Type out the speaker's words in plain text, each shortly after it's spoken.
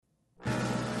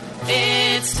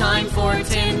It's time for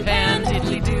Tin Pan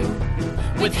Diddly Doo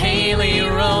with Haley,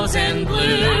 Rose, and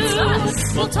Blue.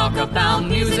 We'll talk about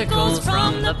musicals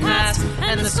from the past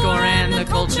and the score and the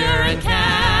culture and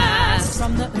cast.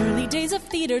 From the early days of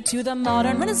theater to the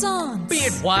modern renaissance. Be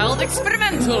it wild,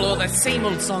 experimental, or the same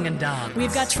old song and dance.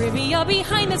 We've got trivia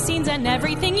behind the scenes and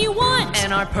everything you want.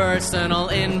 And our personal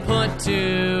input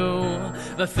too.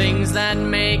 The things that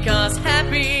make us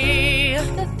happy.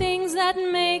 The things that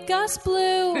make us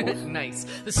blue. Nice.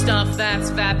 The stuff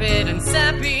that's vapid and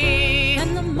sappy.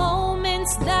 And the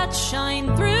moments that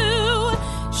shine through.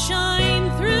 Shine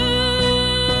through.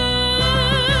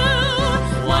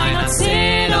 Why not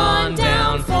sit on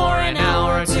down for an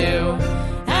hour or two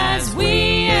as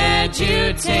we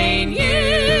edutain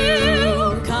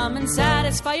you? Come and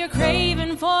satisfy your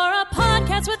craving for a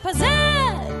podcast with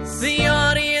pizzazz. The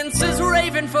audience is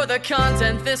raving for the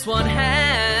content this one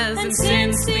has. And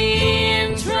since the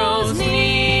intro's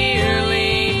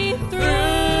nearly through,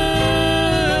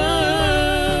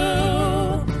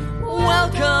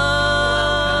 welcome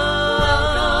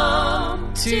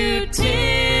to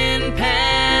Tin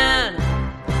Pan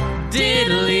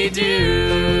Diddly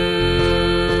Doo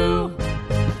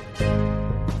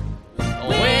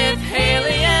with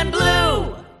Haley and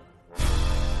Blue.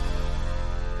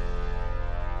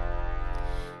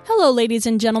 Hello, ladies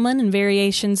and gentlemen, and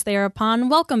variations thereupon.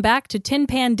 Welcome back to Tin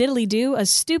Pan Diddly Doo, a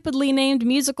stupidly named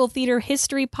musical theater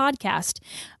history podcast.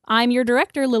 I'm your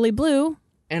director, Lily Blue.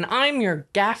 And I'm your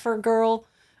gaffer girl,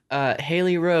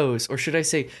 Haley Rose. Or should I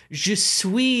say, je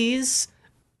suis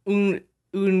une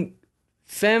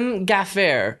femme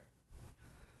gaffer.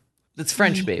 That's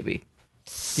French, baby.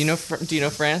 Do you know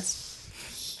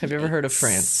France? Have you ever heard of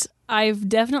France? I've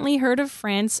definitely heard of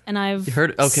France, and I've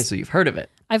heard. Okay, so you've heard of it.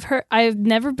 I've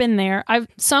never been there. I've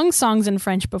sung songs in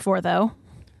French before, though.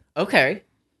 Okay,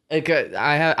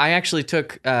 I actually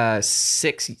took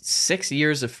 6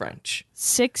 years of French.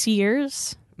 6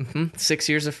 years. 6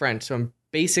 years of French, so I'm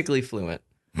basically fluent.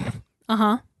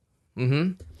 Uh-huh.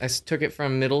 I took it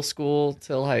from middle school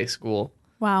till high school.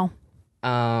 Wow.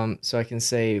 So I can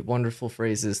say wonderful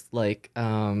phrases like,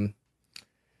 bonjour,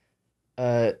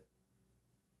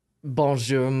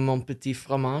 mon petit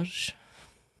fromage.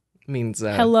 Means,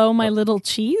 hello, my little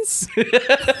cheese?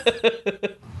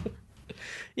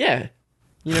 Yeah.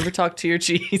 You never talk to your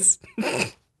cheese.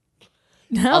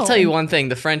 No. I'll tell you one thing.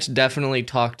 The French definitely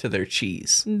talk to their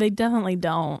cheese. They definitely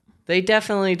don't. They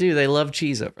definitely do. They love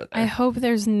cheese over there. I hope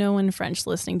there's no one French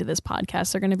listening to this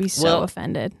podcast. They're going to be so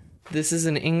offended. This is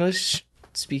an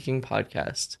English-speaking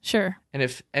podcast. Sure. And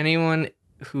if anyone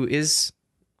who is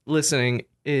listening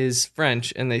is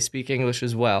French and they speak English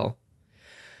as well,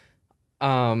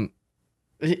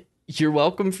 you're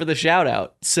welcome for the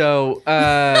shout-out. So,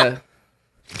 but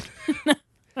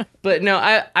no,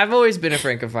 I've always been a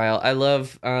Francophile. I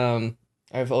love,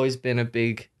 I've always been a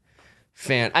big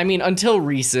fan. I mean, until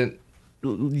recent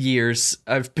years,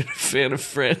 I've been a fan of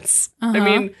France. Uh-huh. I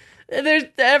mean,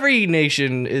 every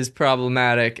nation is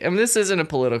problematic. I mean, this isn't a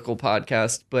political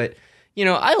podcast, but you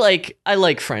know, I like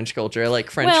French culture. I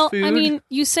like French food. Well, I mean,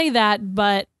 you say that,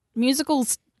 but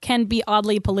musicals can be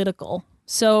oddly political.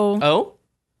 So, oh,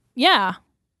 yeah.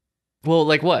 Well,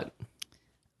 like what?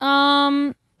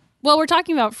 Well, we're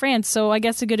talking about France, so I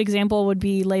guess a good example would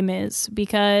be Les Mis,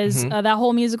 because that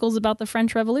whole musical is about the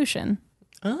French Revolution.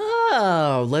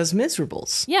 Oh, Les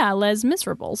Miserables. Yeah, Les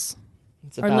Miserables.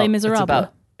 Or Les Miserables.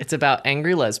 It's about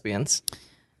angry lesbians.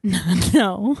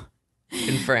 No.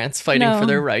 In France, fighting for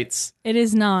their rights. It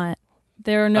is not.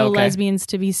 There are no lesbians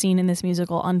to be seen in this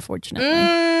musical,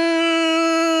 unfortunately.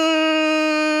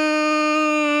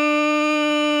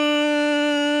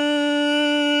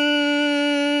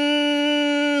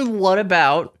 What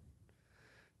about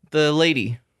the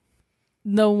lady?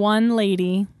 The one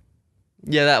lady.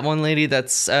 Yeah, that one lady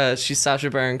that's she's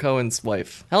Sacha Baron Cohen's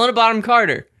wife. Helena Bonham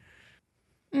Carter.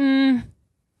 No.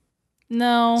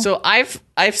 So I've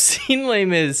seen Les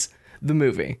Mis, the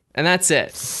movie, and that's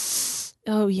it.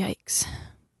 Oh, yikes.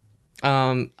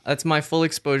 That's my full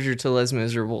exposure to Les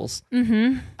Miserables.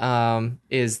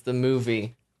 Is the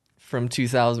movie from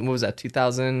 2000, what was that,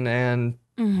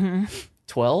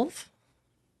 2012?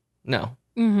 No.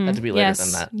 Had to be later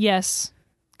than that. Yes.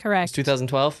 Correct.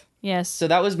 2012? Yes. So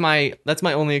that's my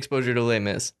only exposure to Les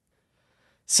Mis.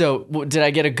 So did I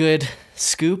get a good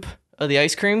scoop of the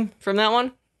ice cream from that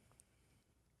one?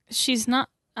 She's not,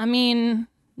 I mean,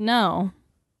 no.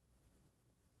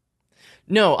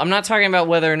 No, I'm not talking about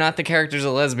whether or not the character's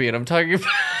a lesbian. I'm talking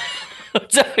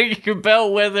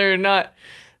about whether or not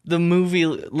the movie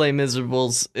Les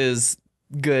Miserables is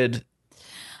good.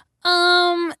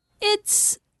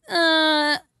 It's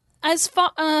as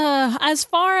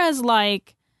far as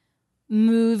like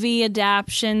movie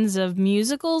adaptions of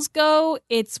musicals go,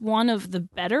 it's one of the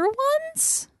better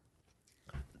ones.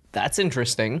 That's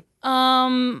interesting.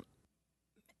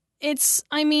 It's,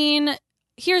 I mean,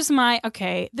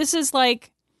 this is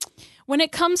like, when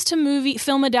it comes to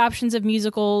film adaptions of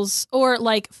musicals or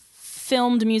like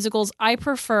filmed musicals, I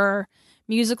prefer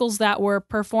musicals that were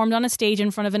performed on a stage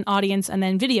in front of an audience and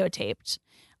then videotaped.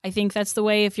 I think that's the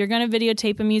way, if you're going to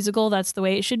videotape a musical, that's the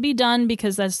way it should be done,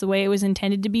 because that's the way it was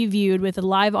intended to be viewed, with a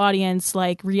live audience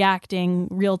like reacting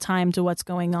real time to what's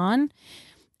going on.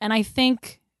 And I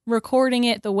think recording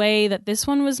it the way that this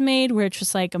one was made, where it's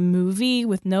just like a movie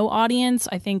with no audience,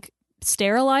 I think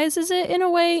sterilizes it in a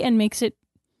way and makes it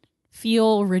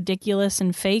feel ridiculous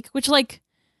and fake, which, like,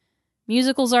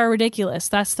 musicals are ridiculous.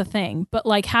 That's the thing. But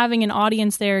like having an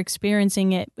audience there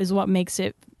experiencing it is what makes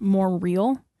it more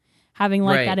real. Having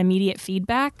like that immediate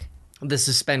feedback. The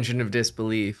suspension of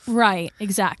disbelief. Right,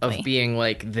 exactly. Of being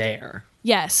like there.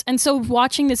 Yes. And so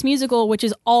watching this musical, which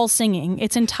is all singing,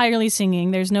 it's entirely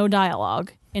singing. There's no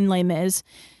dialogue in Les Mis.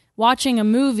 Watching a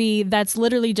movie that's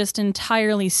literally just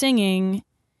entirely singing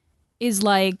is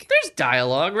like... There's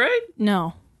dialogue, right?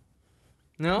 No.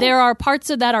 No? There are parts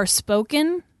of that are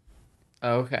spoken.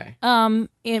 Okay. And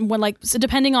when so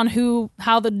depending on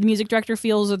how the music director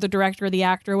feels, or the director or the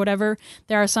actor or whatever,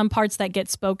 there are some parts that get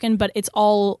spoken, but it's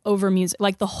all over music.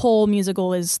 Like the whole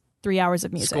musical is 3 hours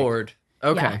of music. Scored.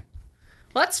 Okay. Yeah.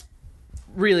 Well, that's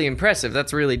really impressive.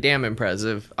 That's really damn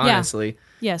impressive, honestly. Yeah.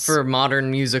 Yes. For a modern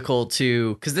musical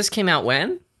because this came out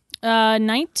when?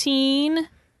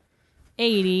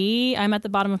 1980. I'm at the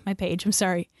bottom of my page. I'm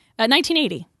sorry.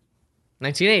 1980.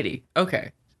 1980.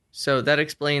 Okay. So that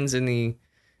explains in the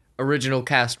original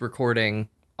cast recording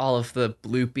all of the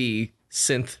bloopy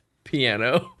synth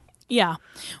piano. Yeah.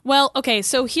 Well, okay,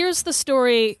 so here's the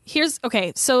story.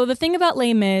 So the thing about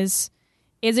Les Mis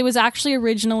is it was actually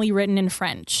originally written in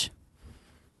French.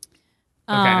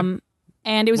 Okay.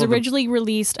 And it was originally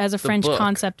released as a French book.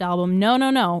 concept album.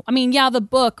 No. I mean, yeah, the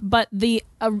book, but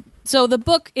so the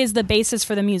book is the basis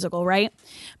for the musical, right?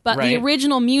 But the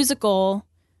original musical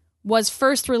was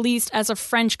first released as a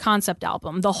French concept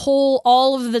album.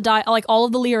 All of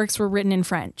the lyrics were written in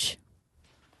French.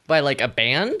 By like a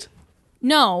band?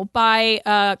 No,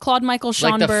 by Claude Michael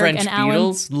Schonberg like the French and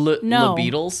Beatles? No. The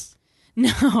Beatles?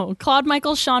 No, Claude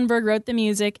Michael Schonberg wrote the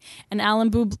music, and Alan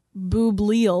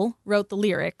Boublil wrote the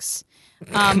lyrics,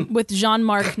 with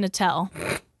Jean-Marc Nattel.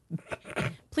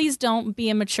 Please don't be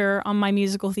immature on my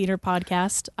musical theater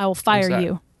podcast. I will fire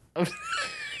you.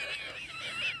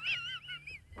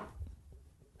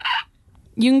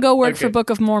 You can go work for Book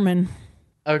of Mormon.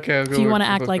 Okay, I'll go if you want to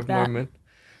act like that. Mormon.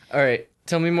 All right,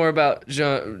 tell me more about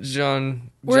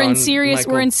Jean. We're in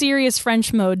serious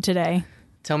French mode today.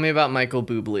 Tell me about Michael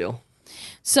Bublé.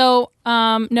 So,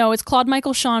 no, it's Claude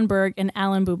Michael Schonberg and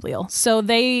Alan Boublil. So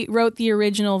they wrote the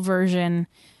original version,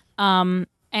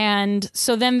 and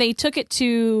so then they took it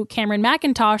to Cameron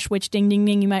Mackintosh, which ding ding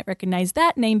ding, you might recognize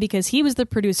that name because he was the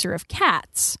producer of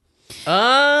Cats.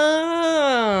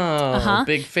 Oh,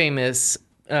 big famous.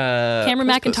 Cameron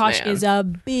Mackintosh is a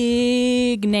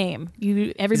big name.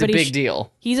 He's a big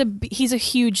deal. He's a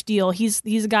huge deal. He's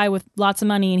a guy with lots of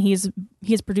money, and he's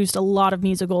produced a lot of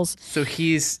musicals. So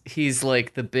he's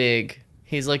like the big.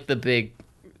 He's like the big.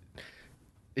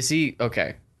 Is he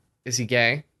okay? Is he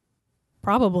gay?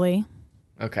 Probably.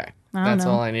 Okay, that's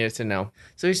all I needed to know.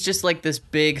 So he's just like this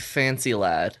big fancy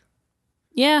lad.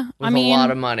 Yeah, with a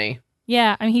lot of money.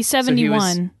 Yeah, I mean he's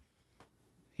 71.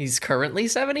 He's currently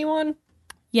 71?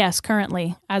 Yes,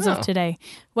 currently, as of today.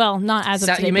 Well, not as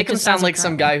of today. You make him sound like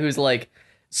some guy who's like,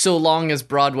 so long as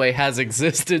Broadway has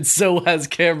existed, so has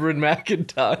Cameron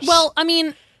Mackintosh. Well, I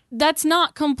mean, that's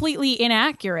not completely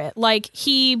inaccurate. Like,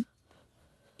 some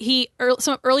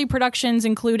early productions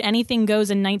include Anything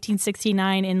Goes in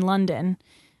 1969 in London,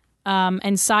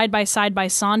 and Side by Side by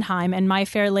Sondheim, and My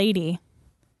Fair Lady,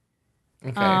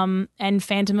 and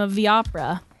Phantom of the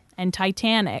Opera, and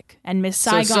Titanic, and Miss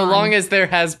Saigon. So long as there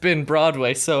has been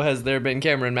Broadway, so has there been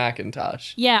Cameron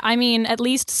Mackintosh. Yeah, I mean, at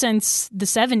least since the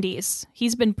 70s.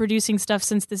 He's been producing stuff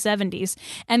since the 70s.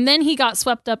 And then he got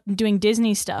swept up doing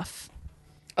Disney stuff.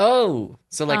 Oh,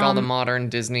 so like all the modern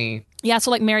Disney. Yeah, so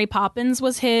like Mary Poppins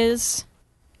was his.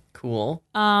 Cool.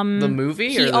 The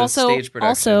movie or the stage production?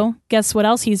 Also, guess what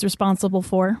else he's responsible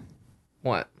for?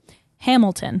 What?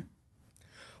 Hamilton.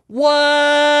 What?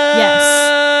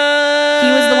 Yes. He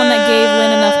was the one that gave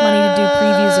Lynn enough money to do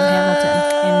previews of Hamilton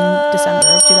in December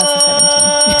of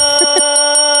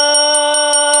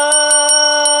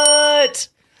 2017. What?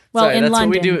 Well, Sorry, in that's London.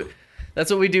 What we do. That's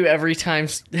what we do every time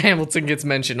Hamilton gets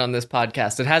mentioned on this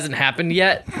podcast. It hasn't happened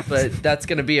yet, but that's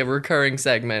going to be a recurring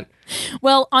segment.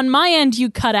 Well, on my end, you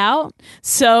cut out,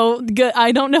 so good.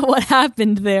 I don't know what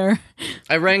happened there.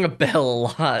 I rang a bell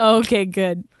a lot. Okay,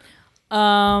 good.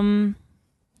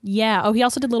 Yeah. Oh, he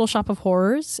also did Little Shop of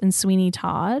Horrors and Sweeney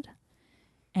Todd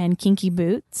and Kinky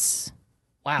Boots.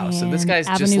 Wow, so this guy's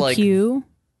Avenue just like... Q.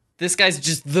 This guy's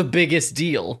just the biggest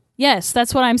deal. Yes,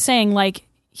 that's what I'm saying. Like,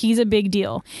 he's a big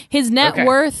deal. His net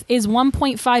worth is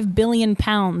 1.5 billion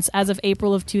pounds as of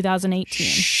April of 2018.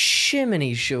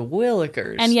 Shiminy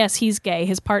shawillikers. And yes, he's gay.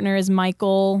 His partner is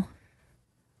Michael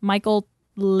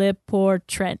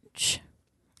Lepore-Trench.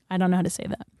 I don't know how to say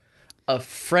that. A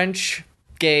French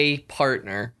gay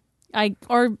partner.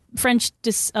 Or French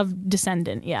of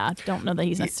descendant. Yeah, don't know that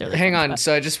he's necessarily. Hang French, on. but.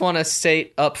 So I just want to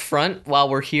state up front while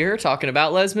we're here talking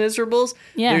about Les Miserables.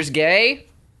 Yeah. There's gay,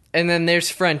 and then there's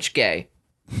French gay.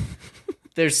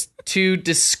 There's two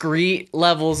discrete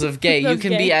levels of gay. You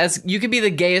can be the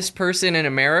gayest person in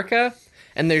America,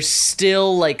 and there's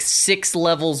still like 6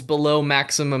 levels below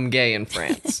maximum gay in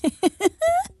France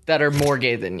that are more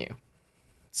gay than you.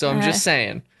 So I'm just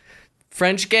saying.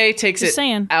 French gay takes it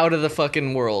out of the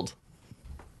fucking world.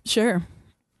 Sure.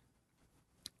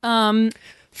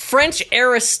 French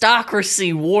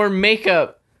aristocracy wore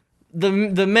makeup. The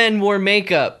men wore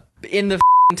makeup in the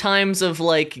times of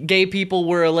like gay people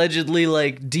were allegedly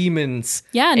like demons.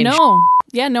 Yeah,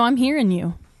 no, I'm hearing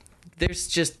you. There's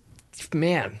just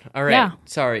man. All right. Yeah.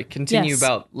 Sorry. Continue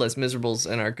about Les Miserables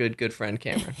and our good friend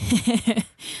Cameron.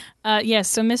 Yes.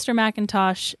 So Mr.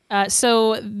 Macintosh.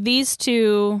 So these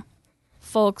two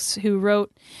folks who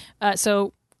wrote.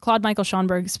 So Claude Michael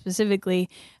Schonberg specifically.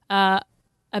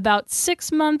 About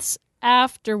 6 months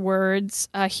afterwards,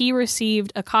 he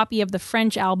received a copy of the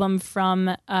French album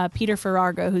from Peter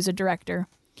Farrago, who's a director.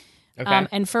 Okay.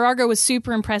 And Farrago was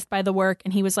super impressed by the work,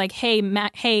 and he was like,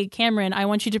 hey, Cameron, I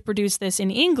want you to produce this in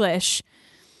English.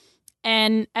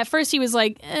 And at first he was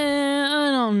like, I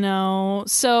don't know.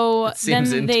 So it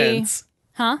seems then intense.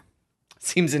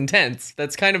 Seems intense.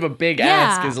 That's kind of a big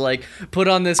ask, is like, put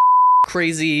on this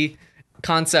crazy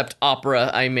concept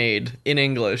opera I made in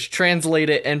English, translate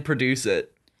it and produce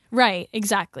it. Right,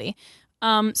 exactly.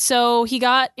 So he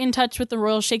got in touch with the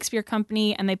Royal Shakespeare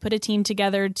Company, and they put a team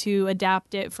together to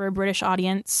adapt it for a British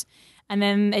audience. And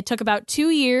then it took about 2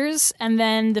 years, and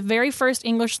then the very first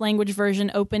English language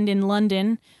version opened in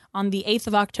London on the 8th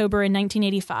of October in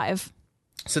 1985.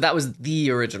 So that was the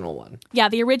original one? Yeah,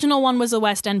 the original one was a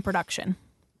West End production.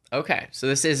 Okay, so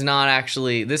this is not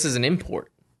actually... This is an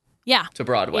import. Yeah. To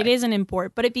Broadway. It is an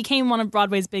import, but it became one of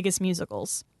Broadway's biggest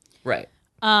musicals. Right.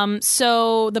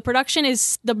 So the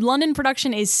London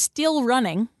production is still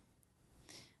running.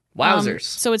 Wowzers.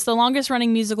 So it's the longest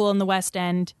running musical in the West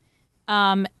End.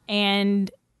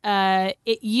 And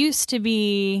it used to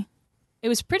be, it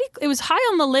was high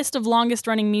on the list of longest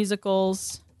running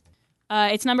musicals.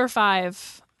 It's number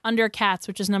 5, under Cats,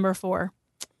 which is number 4.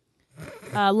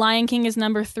 Lion King is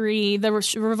number 3. The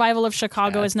Revival of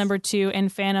Chicago is number 2,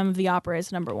 and Phantom of the Opera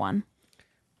is number 1.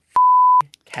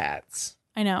 Cats.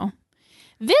 I know.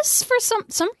 This, for some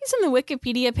reason, the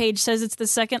Wikipedia page says it's the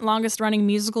second longest running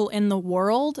musical in the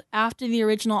world after the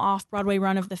original off-Broadway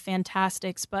run of The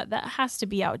Fantastics, but that has to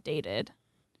be outdated.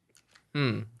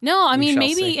 No, I mean,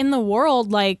 maybe in the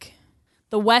world, like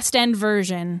the West End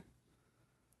version,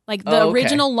 like the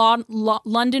original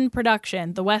London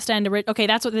production, the West End. Okay,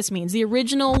 that's what this means. The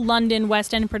original London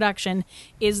West End production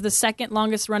is the second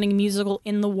longest running musical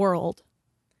in the world.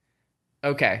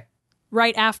 Okay.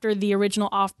 Right after the original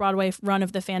off-Broadway run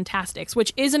of The Fantastics,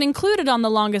 which isn't included on the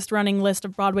longest-running list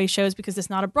of Broadway shows because it's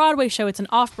not a Broadway show, it's an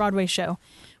off-Broadway show,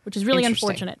 which is really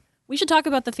unfortunate. We should talk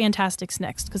about The Fantastics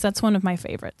next, because that's one of my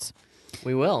favorites.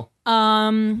 We will.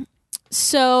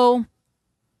 So,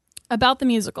 about the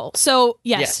musical. So,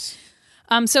 yes.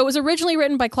 So it was originally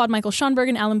written by Claude Michael Schonberg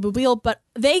and Alan Boublil, but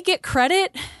they get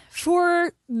credit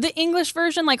for the English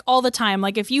version, like, all the time.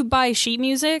 Like, if you buy sheet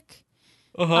music...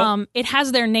 it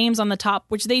has their names on the top,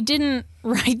 which they didn't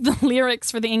write the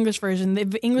lyrics for the English version.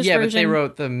 The English version, but they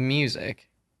wrote the music.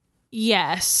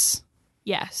 Yes.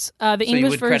 The so English you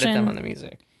would version. Credit them on the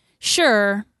music.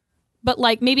 Sure, but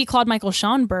like maybe Claude Michael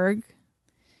Schonberg,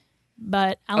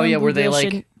 but Alan Boublil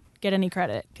shouldn't get any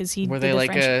credit because he were did they the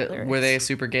like French lyrics. Were they a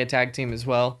super gay tag team as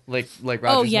well, like Rogers?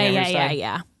 Oh and Hammerstein?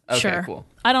 yeah. Okay, sure. Cool.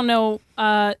 I don't know.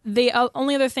 The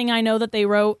only other thing I know that they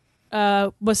wrote.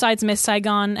 Besides Miss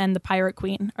Saigon and The Pirate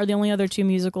Queen are the only other 2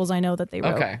 musicals I know that they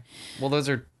wrote. Okay. Well, those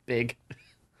are big.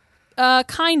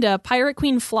 Kinda. Pirate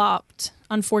Queen flopped,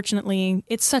 unfortunately.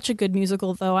 It's such a good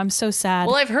musical, though. I'm so sad.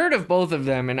 Well, I've heard of both of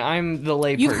them, and I'm the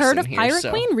layperson. You've heard of here, Pirate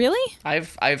so Queen? Really?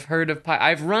 I've heard of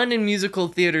I've run in musical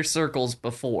theater circles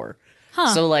before.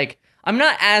 Huh. So like I'm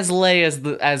not as lay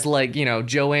as like, you know,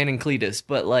 Joanne and Cletus,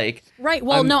 but like Right.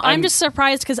 Well, I'm just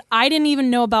surprised because I didn't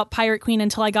even know about Pirate Queen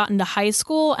until I got into high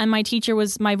school, and my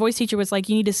voice teacher was like,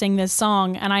 "You need to sing this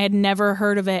song," and I had never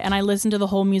heard of it, and I listened to the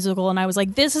whole musical, and I was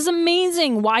like, "This is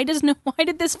amazing! Why did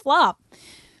this flop?"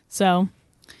 So,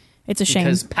 it's a shame.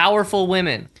 Because powerful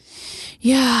women.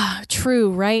 Yeah,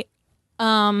 true. Right.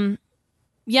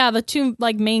 Yeah, the two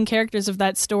like main characters of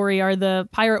that story are the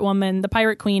pirate woman, the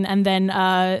pirate queen, and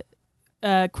then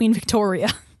Queen Victoria.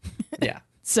 Yeah.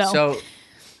 So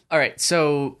all right.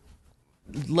 So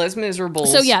Les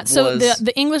Miserables. So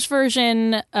the English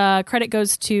version credit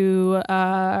goes to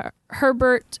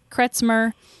Herbert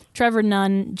Kretzmer, Trevor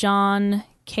Nunn, John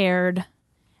Caird,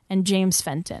 and James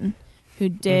Fenton, who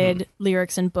did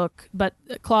lyrics and book. But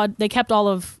Claude, they kept all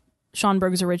of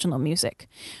Schonberg's original music,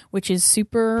 which is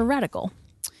super radical.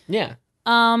 Yeah.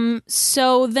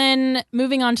 So then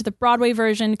moving on to the Broadway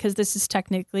version, because this is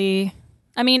technically,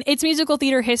 I mean, it's musical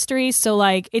theater history, so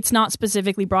like it's not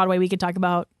specifically Broadway. We could talk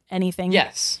about anything.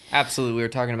 Yes, absolutely. We were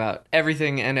talking about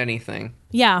everything and anything.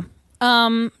 Yeah.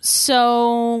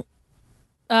 So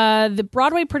the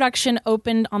Broadway production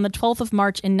opened on the 12th of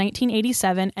March in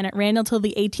 1987, and it ran until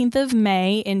the 18th of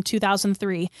May in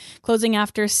 2003, closing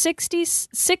after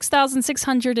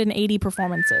 6,680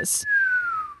 performances.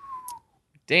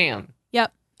 Damn.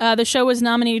 Yep. The show was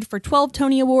nominated for 12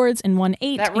 Tony Awards and won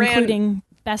 8, including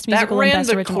Best Musical and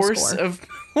Best Original Score.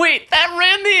 That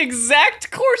ran the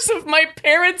exact course of my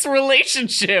parents'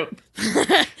 relationship.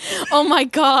 Oh my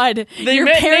God. They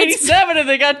met in 87 and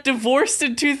they got divorced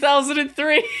in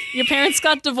 2003. Your parents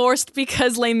got divorced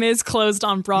because Les Mis closed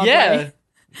on Broadway. Yeah,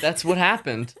 that's what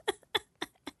happened.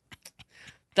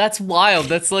 That's wild.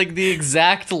 That's like the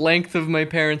exact length of my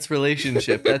parents'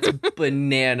 relationship. That's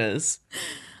bananas.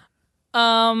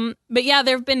 But yeah,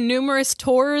 there have been numerous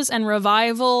tours and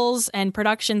revivals and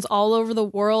productions all over the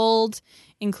world,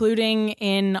 including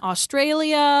in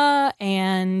Australia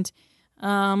and,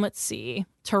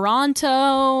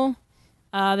 Toronto.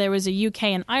 There was a UK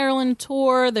and Ireland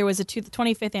tour. There was a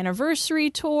 25th anniversary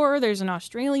tour. There's an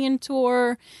Australian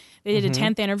tour. They did a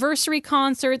 10th anniversary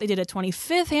concert. They did a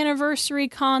 25th anniversary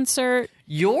concert.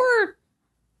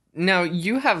 Now,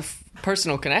 you have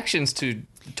personal connections to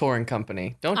the touring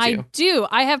company, don't you? I do.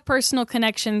 I have personal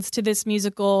connections to this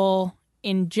musical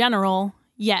in general,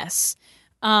 yes.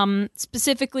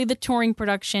 Specifically the touring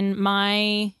production.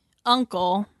 My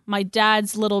uncle, my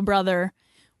dad's little brother,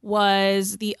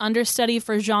 was the understudy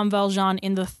for Jean Valjean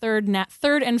in the third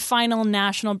and final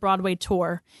national Broadway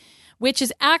tour, which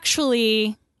is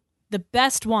actually the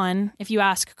best one, if you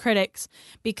ask critics,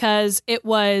 because it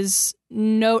was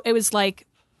like,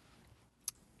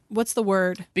 what's the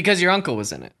word? Because your uncle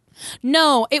was in it.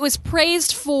 No, it was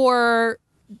praised for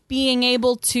being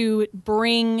able to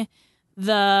bring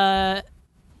the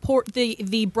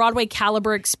Broadway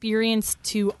caliber experience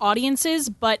to audiences,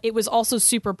 but it was also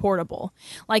super portable.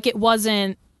 Like it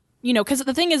wasn't, because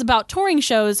the thing is about touring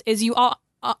shows is you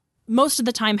most of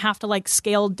the time have to like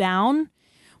scale down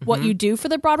what you do for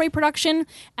the Broadway production.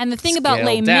 And the thing about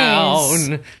Les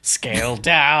Mis... Scale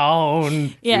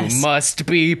down. Yes. You must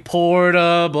be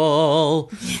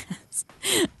portable. Yes.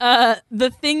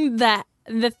 The thing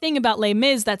about Les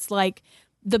Mis that's like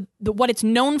the what it's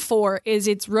known for is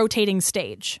its rotating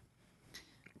stage.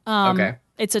 Okay.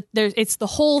 It's the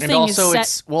whole thing also is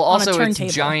set on a turntable.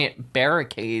 It's giant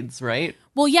barricades, right?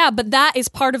 Well, yeah, but that is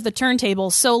part of the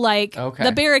turntable. So, like, Okay.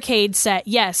 the barricade set,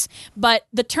 yes. But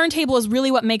the turntable is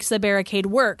really what makes the barricade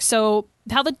work. So,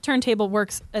 how the turntable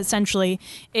works, essentially,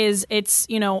 is it's,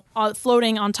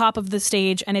 floating on top of the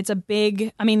stage, and it's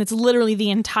it's literally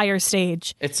the entire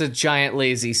stage. It's a giant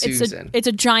Lazy Susan. It's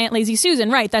a giant Lazy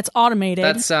Susan, right. That's automated.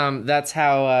 That's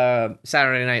how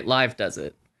Saturday Night Live does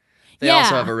it. They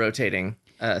also have a rotating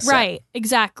set. Right,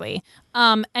 exactly.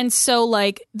 And so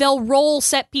like they'll roll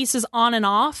set pieces on and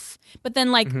off, but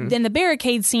then like in the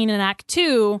barricade scene in Act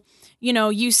 2,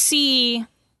 you see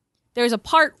there's a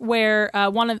part where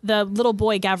one of the little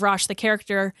boy Gavroche, the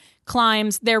character,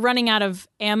 climbs. They're running out of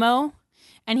ammo,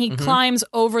 and he climbs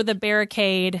over the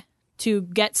barricade to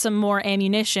get some more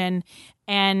ammunition.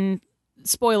 And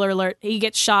spoiler alert, he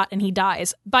gets shot and he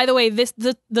dies. By the way,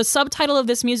 the subtitle of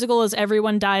this musical is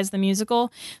Everyone Dies the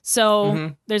Musical,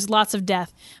 so there's lots of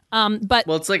death. But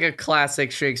it's like a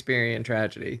classic Shakespearean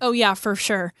tragedy. Oh yeah, for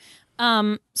sure.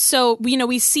 So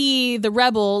we see the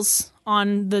rebels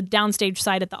on the downstage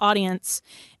side at the audience,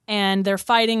 and they're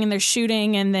fighting and they're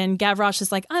shooting, and then Gavroche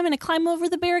is like, I'm going to climb over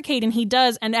the barricade, and he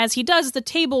does, and as he does, the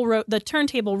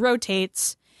turntable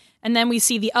rotates, and then we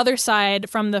see the other side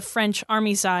from the French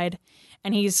army side,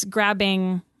 and he's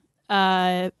grabbing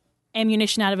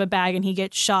ammunition out of a bag, and he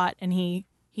gets shot, and he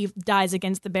dies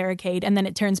against the barricade, and then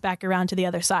it turns back around to the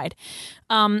other side.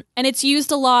 And it's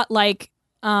used a lot, like,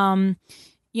 when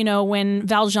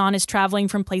Valjean is traveling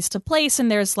from place to place, and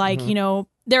there's like,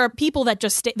 there are people that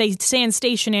just they stand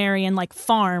stationary and like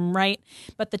farm, right?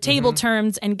 But the table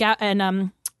turns,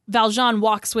 and Valjean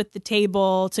walks with the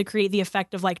table to create the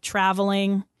effect of like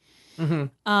traveling. They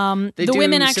the do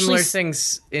women actually similar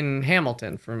things in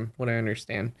Hamilton, from what I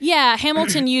understand. Yeah,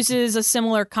 Hamilton uses a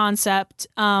similar concept.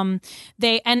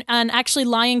 They and actually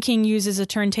Lion King uses a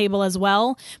turntable as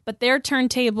well, but their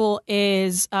turntable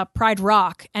is Pride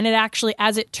Rock, and it actually,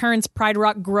 as it turns, Pride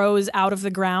Rock grows out of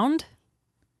the ground.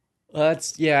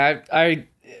 I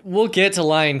we'll get to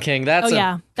Lion King. That's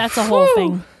a whole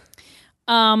thing.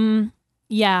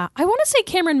 Yeah, I want to say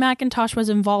Cameron Mackintosh was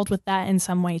involved with that in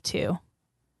some way too.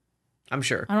 I'm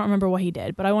sure. I don't remember what he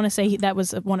did, but I want to say that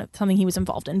was something he was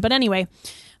involved in. But anyway,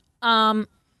 sounds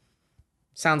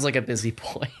like a busy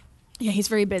boy. Yeah, he's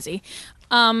very busy.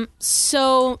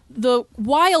 So the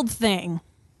wild thing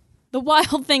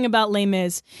about Les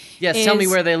Mis. Yes, tell me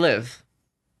where they live.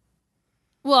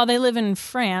 Well, they live in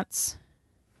France.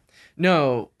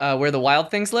 No, where the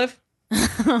wild things live?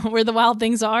 Where the wild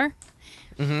things are?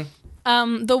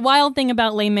 Mm-hmm. The wild thing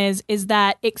about Les Mis is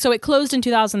that it closed in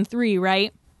 2003,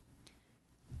 right?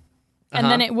 And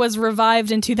then it was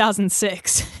revived in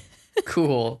 2006.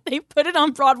 Cool. They put it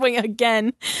on Broadway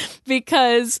again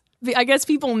because I guess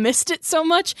people missed it so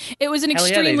much. It was an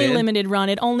extremely limited run.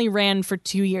 It only ran for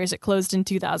 2 years. It closed in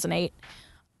 2008.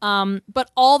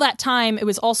 But all that time, it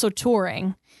was also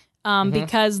touring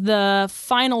because the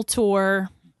final tour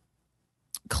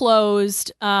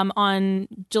closed on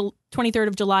 23rd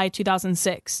of July,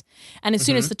 2006. And as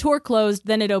soon as the tour closed,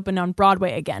 then it opened on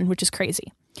Broadway again, which is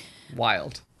crazy.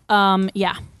 Wild.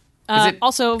 Yeah. Is it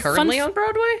also currently on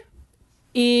Broadway?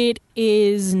 It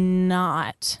is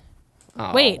not.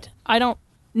 Oh. Wait,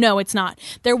 no, it's not.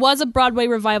 There was a Broadway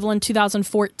revival in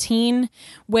 2014,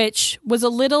 which was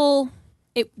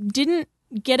it didn't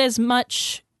get as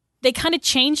much, they kind of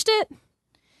changed it.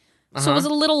 So it was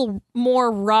a little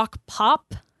more rock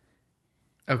pop.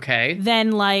 Okay.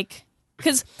 Than like,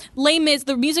 because Les Mis,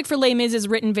 the music for Les Mis is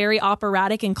written very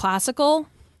operatic and classical.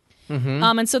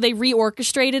 And so they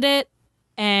reorchestrated it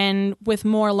and with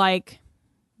more like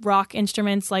rock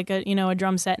instruments, like a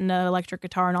drum set and an electric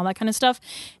guitar and all that kind of stuff.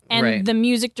 And the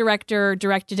music director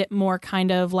directed it more kind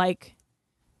of like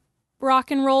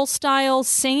rock and roll style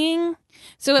singing.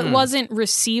 So it wasn't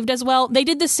received as well. They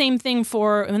did the same thing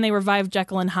for when they revived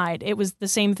Jekyll and Hyde. It was the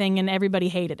same thing and everybody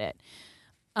hated it.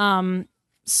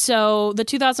 So the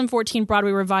 2014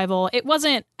 Broadway revival, it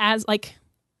wasn't as like,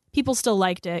 people still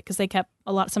liked it because they kept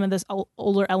some of this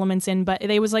older elements in, but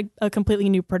it was like a completely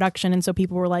new production. And so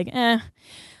people were like,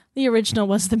 the original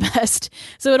was the best.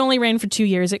 So it only ran for 2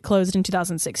 years. It closed in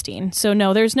 2016. So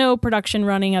no, there's no production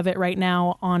running of it right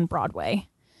now on Broadway.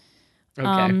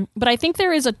 Okay. But I think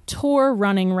there is a tour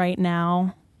running right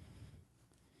now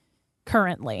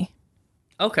currently.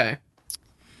 Okay.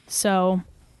 So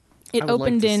it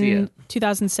opened in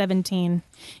 2017.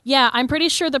 Yeah, I'm pretty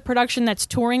sure the production that's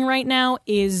touring right now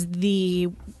is the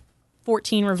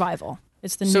 14 revival.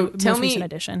 It's the most recent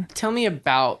edition. Tell me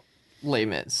about Les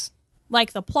Mis.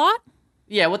 Like the plot?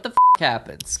 Yeah, what the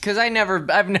happens? Because I've never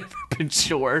been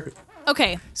sure.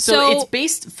 Okay, so it's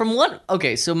based from what?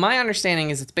 Okay, so my understanding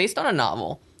is it's based on a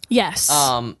novel. Yes.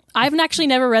 I've actually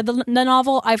never read the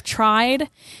novel. I've tried.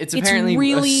 It's apparently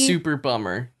really a super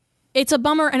bummer. It's a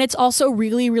bummer, and it's also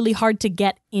really, really hard to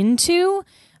get into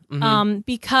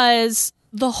because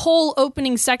the whole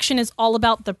opening section is all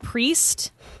about the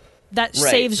priest that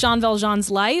saves Jean Valjean's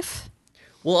life.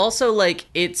 Well, also, like,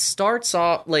 it starts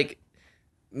off, like,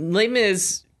 Les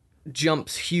Mis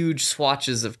jumps huge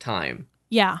swatches of time.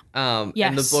 Yeah. And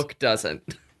the book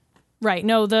doesn't. Right.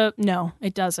 No,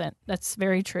 it doesn't. That's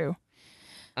very true.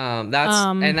 And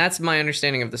that's my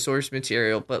understanding of the source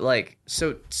material. But like,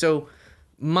 so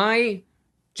my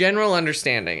general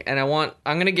understanding, and I'm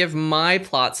going to give my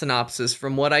plot synopsis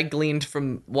from what I gleaned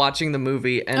from watching the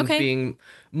movie and being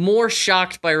more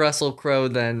shocked by Russell Crowe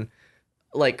than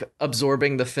like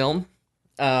absorbing the film.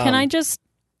 Can I just?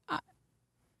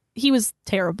 He was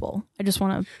terrible. I just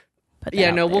want to.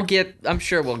 I'm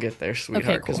sure we'll get there,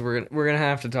 sweetheart, because we're gonna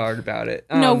have to talk about it.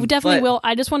 No, we definitely will.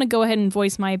 I just want to go ahead and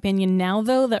voice my opinion now,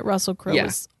 though, that Russell Crowe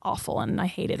was awful and I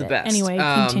hated it. Best. Anyway,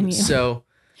 continue. So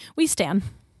we stand.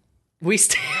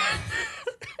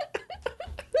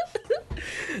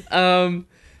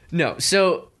 No.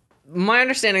 So my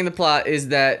understanding of the plot is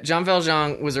that Jean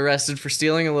Valjean was arrested for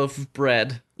stealing a loaf of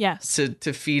bread Yes.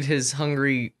 to feed his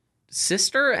hungry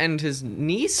sister and his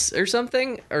niece or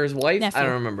something, or his wife. Nephew. I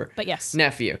don't remember. But yes.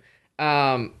 Nephew.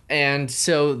 And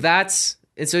so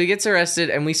so he gets arrested,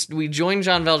 and we join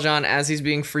Jean Valjean as he's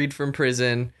being freed from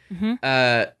prison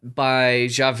by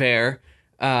Javert.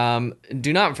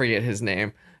 Do not forget his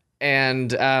name.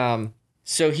 And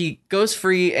so he goes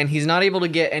free, and he's not able to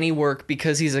get any work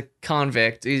because he's a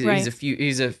convict.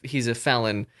 He's a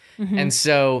felon, and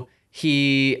so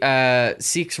he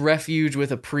seeks refuge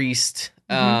with a priest.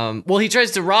 Well, he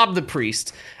tries to rob the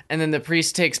priest, and then the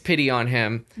priest takes pity on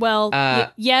him. Well,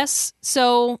 yes.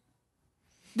 So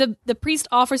the priest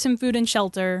offers him food and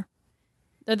shelter.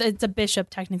 It's a bishop,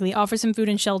 technically. Offers him food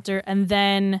and shelter, and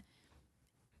then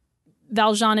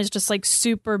Valjean is just like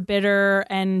super bitter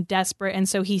and desperate, and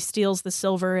so he steals the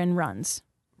silver and runs.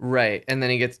 Right, and then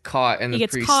he gets caught, and he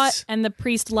gets caught, and the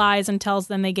priest lies and tells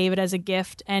them they gave it as a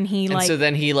gift, and so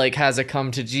then he like has a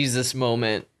come to Jesus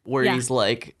moment where he's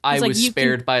like, I was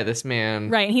spared by this man.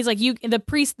 Right, and he's like,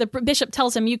 the bishop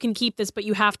tells him, you can keep this, but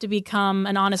you have to become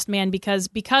an honest man because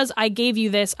I gave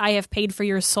you this, I have paid for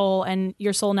your soul, and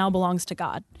your soul now belongs to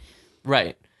God.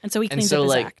 Right. And so he cleans up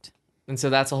his act. And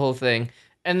so that's a whole thing.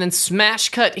 And then smash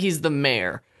cut, he's the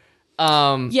mayor.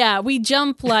 Yeah, we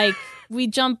jump like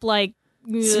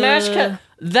smash cut.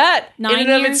 That 9 in and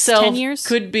of years, itself 10 years?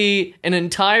 could be an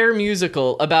entire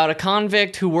musical about a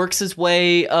convict who works his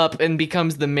way up and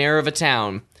becomes the mayor of a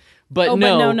town. But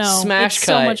no, smash it's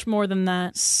cut. So much more than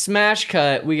that. Smash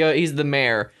cut. We go. He's the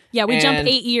mayor. Yeah, we jump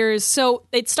 8 years. So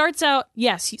it starts out.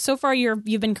 Yes, so far you've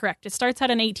been correct. It starts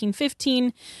out in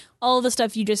 1815. All of the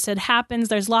stuff you just said happens.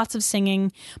 There's lots of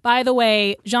singing. By the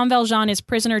way, Jean Valjean is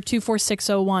prisoner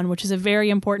 24601, which is a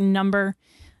very important number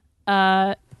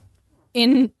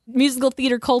in musical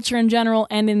theater culture in general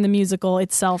and in the musical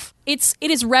itself. It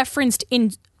is referenced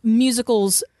in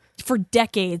musicals for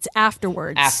decades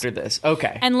afterwards. After this,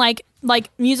 okay. And like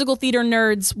musical theater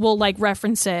nerds will like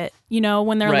reference it,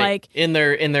 when they're like in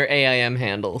their AIM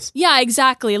handles. Yeah,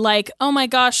 exactly. Like, oh my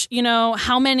gosh,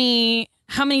 how many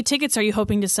tickets are you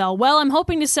hoping to sell? Well, I'm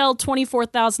hoping to sell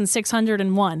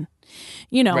 24,601.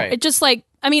 Right. It just like,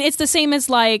 I mean, it's the same as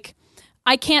like,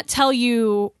 I can't tell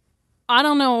you, I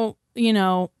don't know,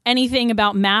 anything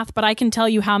about math, but I can tell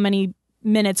you how many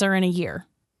minutes are in a year.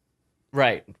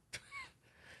 Right.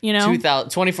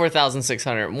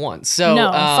 24,601. So no,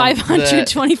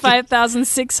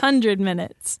 525,600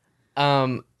 minutes.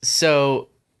 So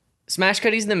Smash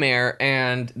Cutty's the mayor,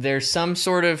 and there's some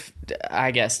sort of,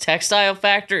 I guess, textile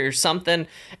factory or something,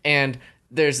 and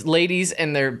there's ladies,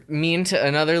 and they're mean to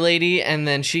another lady, and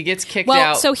then she gets kicked out.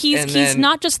 Well, so he's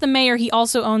not just the mayor; he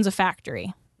also owns a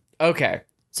factory. Okay.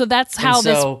 So that's how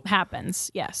this happens.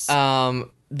 Yes. The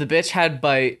bitch had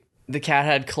bite. The cat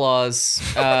had claws,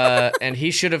 and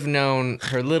he should have known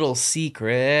her little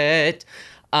secret.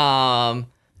 And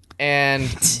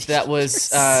that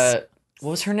was what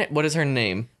was her name? What is her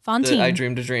name? Fantine. I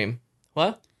dreamed a dream.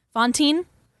 What? Fantine.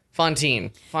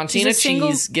 Fontina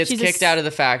Cheese gets kicked out of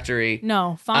the factory.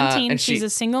 No, Fantine. She's a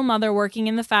single mother working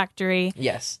in the factory.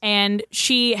 Yes. And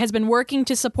she has been working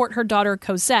to support her daughter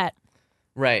Cosette.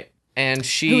 Right. And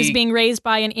who's being raised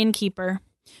by an innkeeper.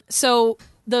 So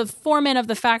the foreman of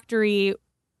the factory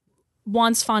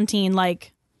wants Fantine,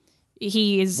 like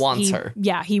he wants her.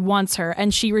 Yeah, he wants her,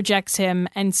 and she rejects him,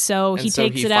 and so he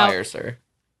fires her.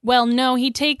 Well, no,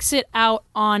 he takes it out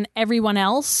on everyone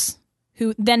else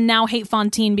who then now hate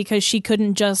Fantine because she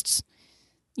couldn't just,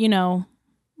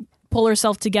 pull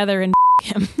herself together and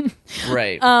him.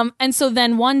 Right. And so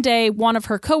then one day, one of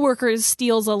her coworkers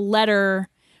steals a letter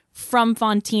from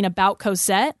Fantine about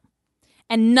Cosette,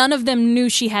 and none of them knew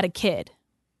she had a kid.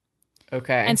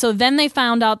 Okay. And so then they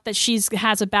found out that she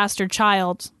has a bastard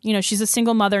child. She's a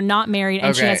single mother, not married,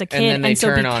 and she has a kid. And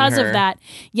so because of that,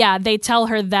 they tell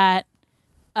her that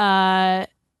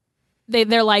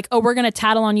they're like, oh, we're going to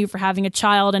tattle on you for having a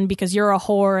child and because you're a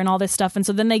whore and all this stuff. And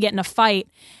so then they get in a fight,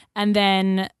 and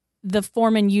then the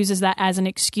foreman uses that as an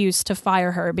excuse to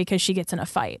fire her because she gets in a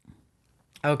fight.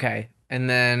 Okay. And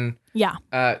then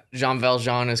Jean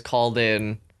Valjean is called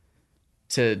in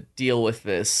to deal with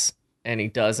this, and he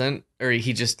doesn't, or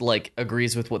he just like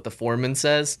agrees with what the foreman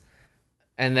says,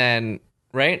 and then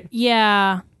right?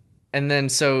 Yeah. And then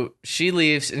so she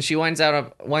leaves, and she winds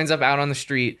up out on the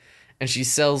street, and she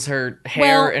sells her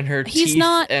hair and her teeth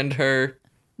and her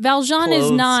Valjean clothes.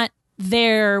 Is not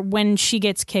there when she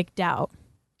gets kicked out.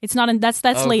 It's not. That's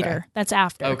later. That's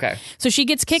after. Okay. So she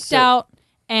gets kicked out,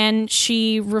 and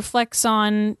she reflects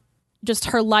on just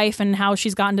her life and how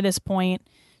she's gotten to this point.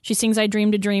 She sings "I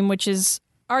Dreamed a Dream," which is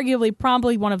arguably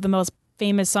probably one of the most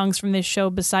famous songs from this show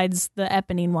besides the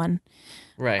Eponine one.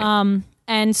 Right.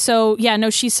 And so, yeah, no,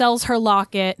 she sells her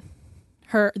locket,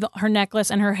 her necklace,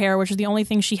 and her hair, which is the only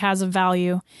thing she has of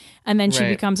value. And then she Right.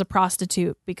 becomes a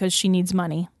prostitute because she needs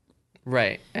money.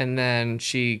 Right. And then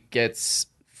she gets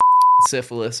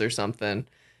syphilis or something.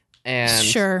 And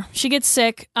Sure. She gets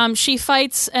sick. She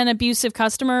fights an abusive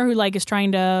customer who like is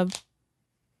trying to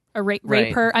rape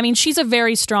Right. her. I mean, she's a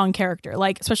very strong character,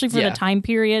 like especially for Yeah. the time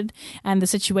period and the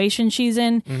situation she's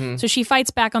in. Mhm. So she fights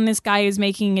back on this guy who's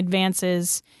making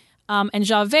advances. And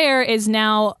Javert is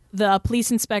now the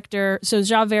police inspector. So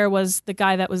Javert was the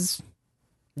guy that was,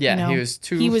 yeah, you know, he was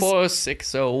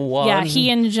 24601. yeah, he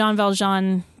and Jean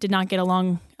Valjean did not get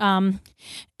along.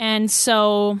 And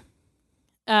so,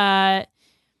 but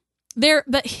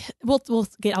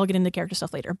I'll get into character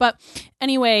stuff later. But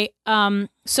anyway,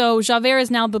 so Javert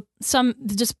is now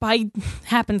just by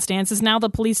happenstance is now the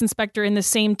police inspector in the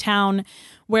same town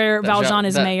where Valjean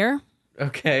is mayor.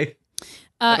 Okay.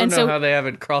 I don't and know so how they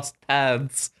haven't crossed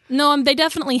paths. no, they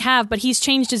definitely have, but he's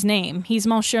changed his name. He's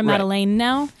Monsieur Right. Madeleine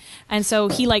now, and so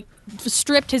he like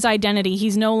stripped his identity.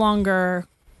 He's no longer,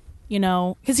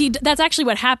 because that's actually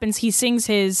what happens. He sings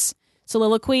his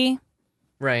soliloquy.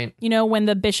 Right. When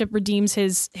the bishop redeems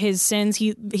his sins,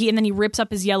 he and then he rips up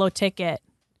his yellow ticket.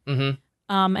 Mm-hmm.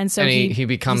 And so And he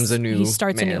becomes a new he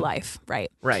starts a man. new life,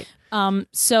 right? Right.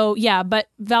 So yeah, but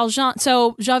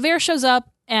Javert shows up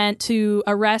and to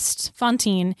arrest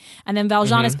Fantine, and then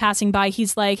Valjean is passing by.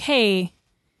 He's like, "Hey,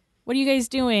 what are you guys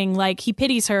doing?" Like he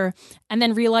pities her, and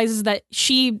then realizes that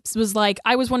she was like,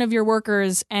 "I was one of your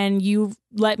workers, and you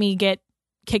let me get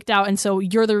kicked out, and so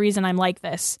you're the reason I'm like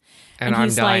this." And I'm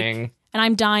he's like, dying. and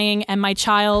I'm dying, and my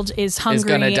child is hungry. Is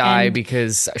gonna die and-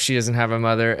 because she doesn't have a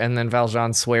mother, and then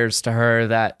Valjean swears to her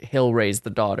that he'll raise the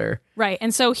daughter. right,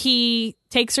 and so he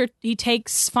takes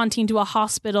Fantine to a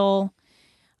hospital,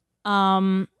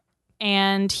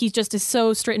 and he just is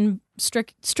so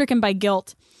stricken by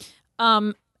guilt.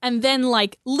 And then,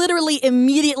 like, literally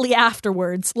immediately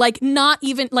afterwards, like, not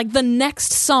even, like, the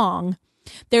next song,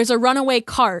 there's a runaway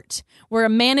cart where a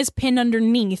man is pinned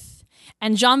underneath,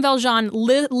 and Jean Valjean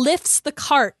lifts the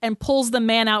cart and pulls the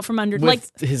man out from under.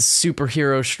 With his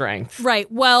superhero strength.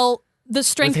 Right, well, the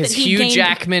strength With his that he huge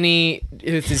gained...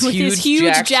 with his with his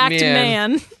huge jacked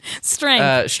man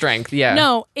strength. Strength, yeah.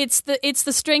 No, it's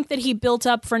the strength that he built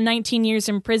up for 19 years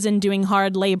in prison doing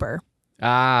hard labor.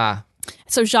 Ah.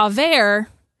 So Javert,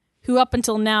 who up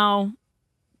until now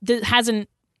hasn't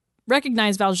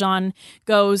recognized Valjean,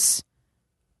 goes,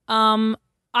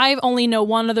 I only know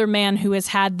one other man who has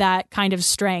had that kind of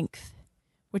strength,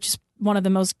 which is one of the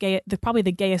most probably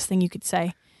the gayest thing you could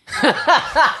say.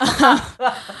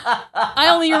 I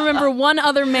only remember one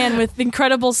other man with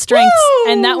incredible strength,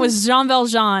 and that was Jean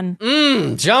Valjean.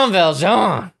 Jean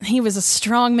Valjean. He was a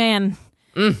strong man.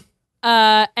 And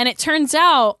it turns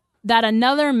out that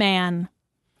another man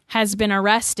has been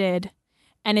arrested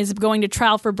and is going to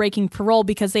trial for breaking parole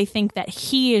because they think that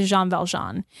he is Jean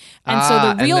Valjean. And so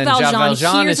the real and then Jean Valjean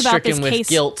Valjean hears is about this stricken with case.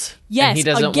 guilt. Yes, and he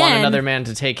doesn't want again. another man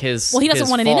to take his. Well, he doesn't his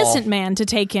want an fall. innocent man to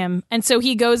take him. And so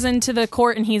he goes into the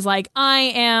court and he's like, I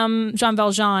am Jean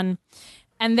Valjean.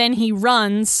 And then he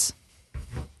runs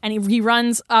and he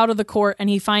runs out of the court and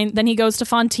then he goes to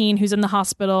Fantine, who's in the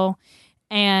hospital,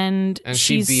 and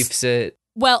she beefs it.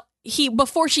 Well,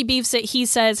 before she beefs it, he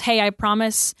says, "Hey, I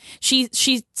promise." She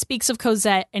speaks of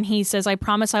Cosette, and he says, "I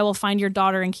promise I will find your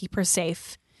daughter and keep her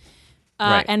safe."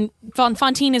 Right. And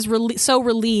Fantine is so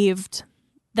relieved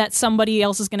that somebody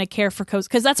else is going to care for Cosette,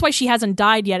 because that's why she hasn't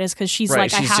died yet. Is because she's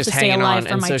like, she's I have just to stay hanging alive on,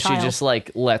 for and my so child. she just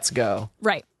like lets go.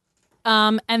 Right.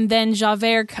 And then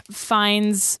Javert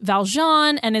finds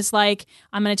Valjean and is like,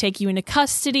 I'm going to take you into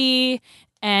custody.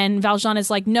 And Valjean is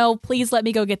like, no, please let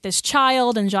me go get this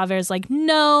child. And Javert's like,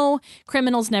 no,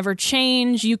 criminals never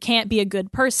change. You can't be a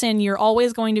good person. You're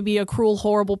always going to be a cruel,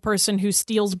 horrible person who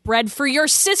steals bread for your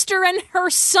sister and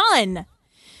her son.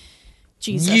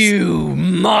 Jesus. You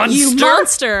monster! You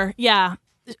monster. Yeah.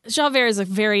 Javert is a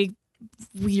very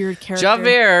weird character.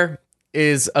 Javert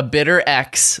is a bitter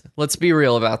ex. Let's be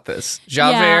real about this.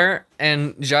 Javert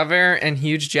and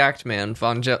huge jacked man,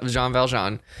 Jean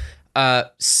Valjean,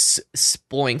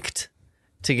 spoinked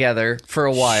together for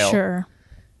a while. Sure.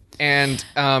 And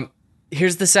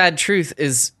here's the sad truth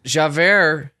is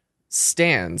Javert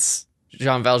stands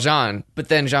Jean Valjean, but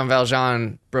then Jean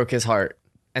Valjean broke his heart,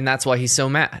 and that's why he's so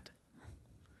mad.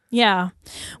 Yeah.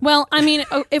 Well, I mean,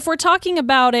 if we're talking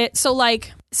about it,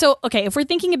 okay, if we're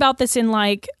thinking about this in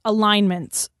like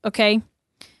alignments, okay,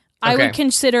 I would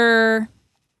consider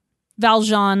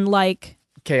Valjean like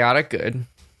chaotic good.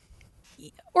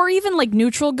 Or even like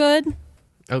neutral good.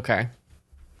 Okay.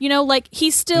 You know, like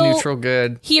he's still neutral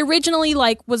good. He originally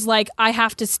like was like, I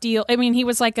have to steal. I mean, he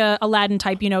was like a Aladdin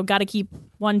type, you know, got to keep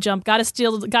one jump, got to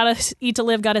steal, got to eat to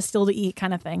live, got to steal to eat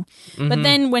kind of thing. But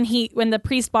then when the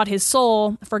priest bought his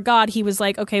soul for God, he was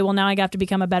like, okay, well now I have to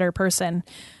become a better person.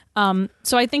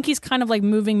 So I think he's kind of like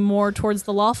moving more towards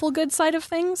the lawful good side of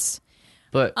things.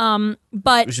 But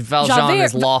Valjean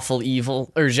is lawful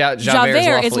evil, or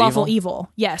Javert is lawful evil.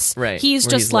 Yes, right. He's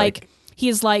just like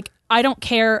he's like, I don't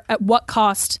care at what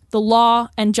cost. The law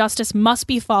and justice must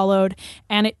be followed,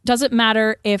 and it doesn't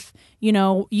matter if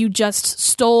you just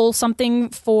stole something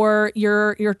for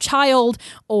your child,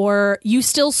 or you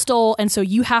still stole, and so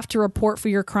you have to report for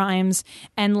your crimes.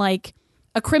 And like,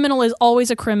 a criminal is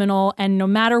always a criminal, and no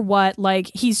matter what,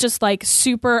 like, he's just like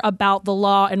super about the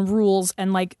law and rules,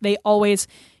 and like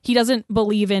he doesn't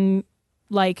believe in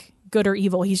like good or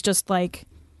evil. He's just like,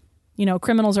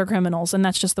 criminals are criminals, and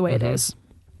that's just the way it is.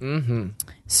 Mm-hmm.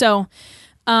 So,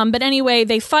 but anyway,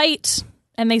 they fight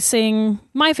and they sing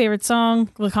my favorite song,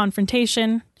 The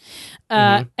Confrontation,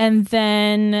 and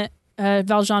then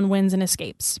Valjean wins and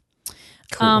escapes.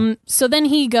 Cool. So then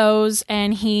he goes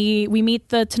and we meet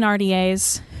the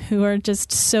Thénardiers, who are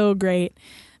just so great.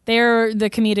 They're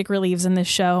the comedic reliefs in this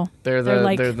show. They're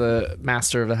the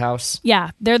master of the house.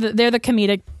 Yeah, they're the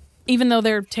comedic, even though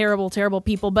they're terrible, terrible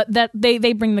people, but that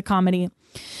they bring the comedy.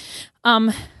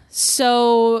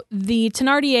 So the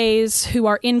Thénardiers, who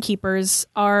are innkeepers,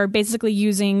 are basically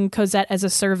using Cosette as a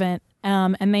servant,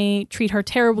 and they treat her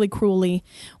terribly cruelly,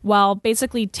 while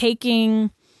basically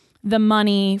taking the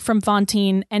money from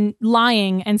Fantine and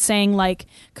lying and saying like,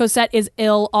 Cosette is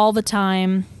ill all the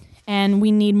time, and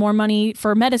we need more money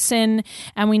for medicine,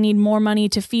 and we need more money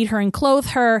to feed her and clothe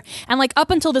her. And like,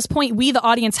 up until this point, we, the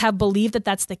audience, have believed that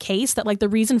that's the case, that like the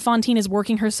reason Fantine is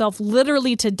working herself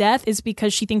literally to death is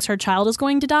because she thinks her child is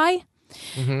going to die.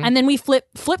 Mm-hmm. And then we flip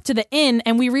to the inn,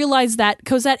 and we realize that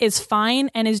Cosette is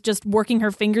fine and is just working her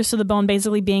fingers to the bone,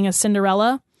 basically being a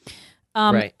Cinderella.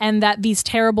 Right. And that these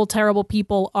terrible, terrible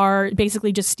people are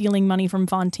basically just stealing money from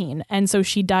Fantine. And so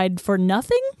she died for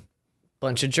nothing?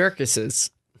 Bunch of jerkuses.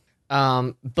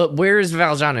 But where is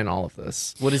Valjean in all of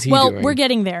this? What is he doing? doing? We're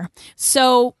getting there.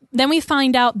 So then we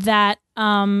find out that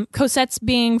Cosette's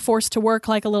being forced to work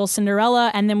like a little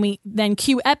Cinderella, and then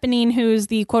cue Eponine, who's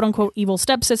the quote-unquote evil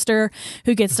stepsister,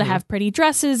 who gets to have pretty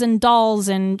dresses and dolls,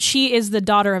 and she is the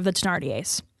daughter of the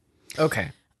Thénardiers. Okay.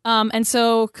 And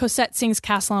so Cosette sings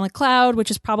Castle on a Cloud,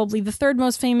 which is probably the third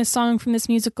most famous song from this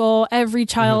musical. Every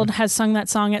child has sung that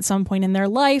song at some point in their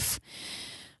life.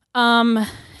 I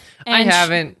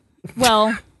haven't.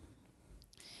 Well,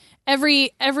 every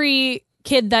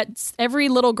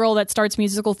little girl that starts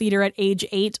musical theater at age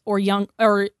 8 or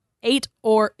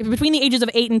between the ages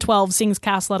of 8 and 12 sings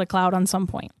Castle on a Cloud on some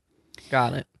point.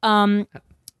 Got it.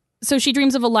 So she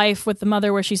dreams of a life with the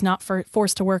mother where she's not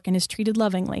forced to work and is treated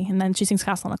lovingly, and then she sings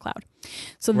Castle on a Cloud.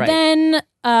 So then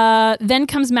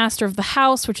comes Master of the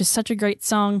House, which is such a great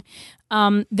song.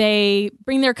 They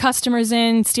bring their customers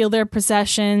in, steal their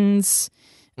possessions,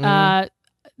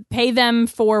 pay them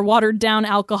for watered down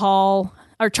alcohol,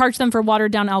 or charge them for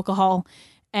watered down alcohol,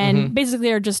 and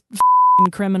basically are just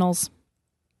criminals.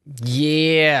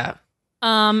 Yeah.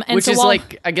 And which so is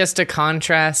like, I guess, to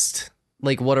contrast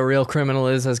like what a real criminal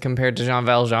is as compared to Jean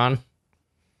Valjean.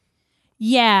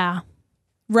 Yeah,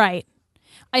 right.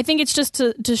 I think it's just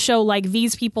to show like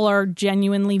these people are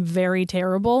genuinely very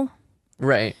terrible.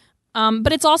 Right.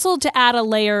 But it's also to add a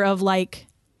layer of like,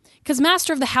 because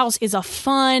Master of the House is a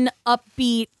fun,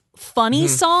 upbeat, funny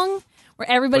song where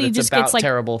everybody just gets like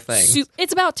terrible things.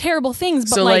 It's about terrible things.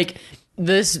 But so like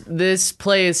this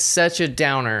play is such a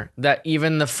downer that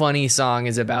even the funny song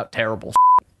is about terrible.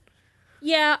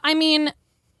 Yeah, I mean,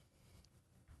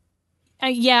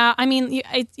 you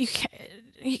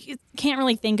can't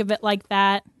really think of it like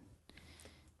that.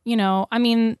 I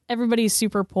mean, everybody's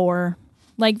super poor.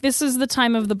 Like, this is the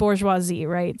time of the bourgeoisie,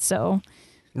 right? So,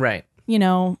 right.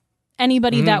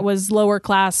 Anybody that was lower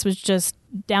class was just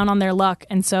down on their luck,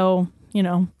 and so,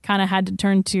 kind of had to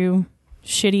turn to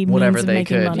shitty whatever means of they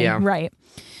making could, money. yeah. Right.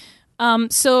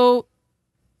 So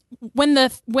when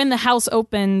the house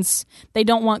opens, they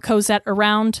don't want Cosette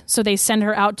around, so they send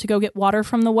her out to go get water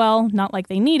from the well. Not like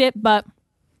they need it, but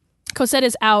Cosette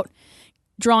is out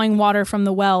drawing water from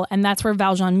the well, and that's where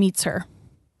Valjean meets her.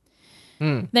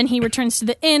 Then he returns to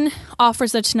the inn,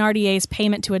 offers the Thénardiers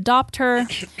payment to adopt her.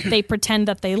 They pretend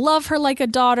that they love her like a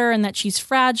daughter and that she's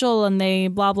fragile, and they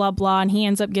blah, blah, blah, and he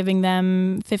ends up giving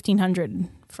them 1,500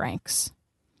 francs.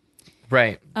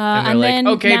 Right. And they're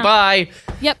like, okay, bye.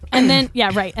 Yep. And then, yeah,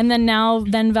 right. And then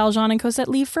Valjean and Cosette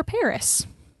leave for Paris.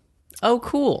 Oh,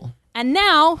 cool. And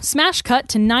now, smash cut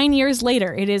to 9 years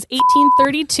later. It is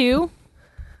 1832.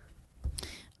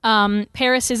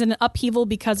 Paris is in an upheaval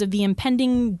because of the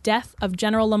impending death of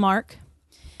General Lamarck.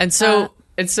 And so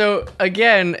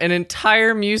again, an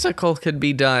entire musical could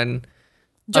be done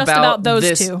just about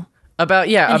those two. About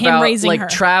him raising like her.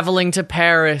 traveling to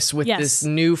Paris with Yes. this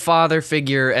new father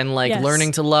figure and like Yes.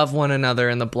 learning to love one another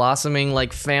and the blossoming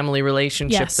like family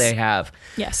relationship Yes. they have.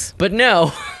 Yes. But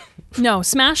no. No,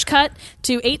 smash cut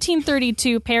to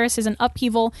 1832. Paris is an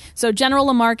upheaval. So General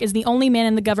Lamarck is the only man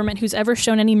in the government who's ever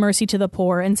shown any mercy to the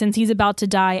poor. And since he's about to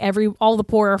die, all the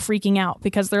poor are freaking out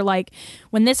because they're like,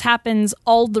 when this happens,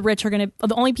 all the rich are the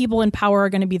only people in power are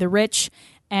going to be the rich,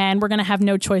 and we're going to have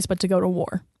no choice but to go to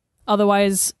war.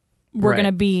 Otherwise, we're Right. going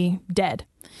to be dead.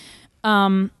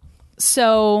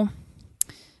 So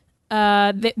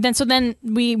then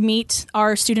we meet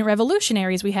our student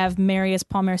revolutionaries. We have Marius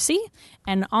Pontmercy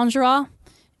and Enjolras.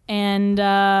 And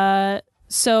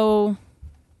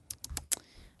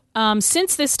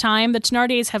since this time, the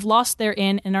Thénardiers have lost their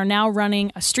inn and are now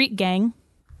running a street gang.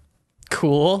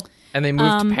 Cool. And they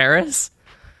moved to Paris?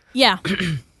 Yeah.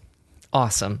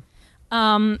 Awesome.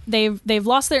 They've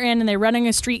lost their inn and they're running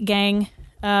a street gang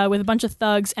with a bunch of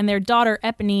thugs, and their daughter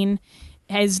Eponine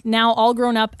has now all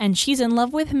grown up, and she's in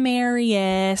love with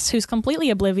Marius, who's completely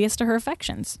oblivious to her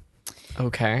affections.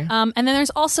 Okay. And then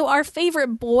there's also our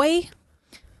favorite boy,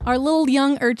 our little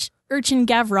young urchin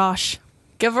Gavroche.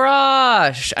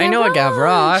 Gavroche. I know a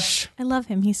Gavroche. I love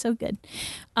him. He's so good.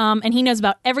 And he knows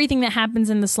about everything that happens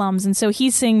in the slums, and so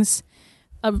he sings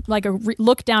a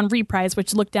Look Down reprise,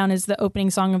 which Look Down is the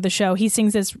opening song of the show. He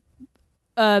sings this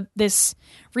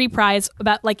reprise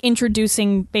about like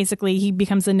introducing, basically he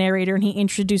becomes the narrator and he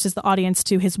introduces the audience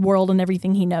to his world and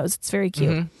everything he knows. It's very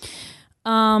cute.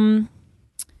 So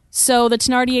the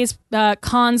Thénardiers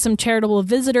con some charitable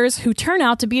visitors who turn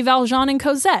out to be Valjean and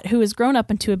Cosette, who has grown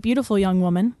up into a beautiful young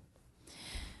woman.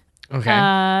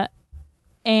 Okay.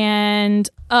 And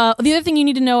the other thing you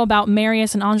need to know about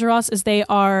Marius and Enjolras is they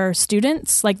are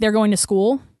students, like they're going to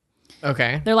school.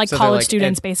 Okay. They're like So college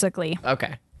students, basically.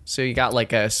 Okay. So you got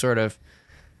like a sort of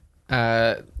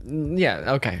yeah,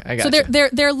 okay. I got So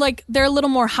they're a little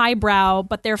more highbrow,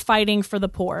 but they're fighting for the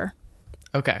poor,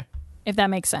 Okay. if that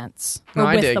makes sense. No, Or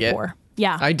I with dig the it. poor.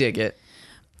 Yeah. I dig it.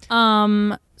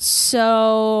 So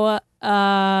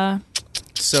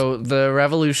So the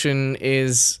revolution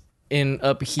is in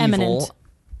upheaval.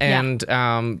 Imminent.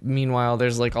 And meanwhile,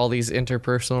 there's like all these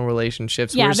interpersonal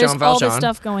relationships. yeah, Where's there's Jean all Valjean? this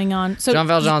stuff going on. So Jean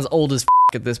Valjean's old as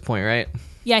at this point, right?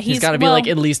 yeah, He's got to be well, like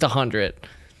at least 100.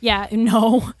 Yeah,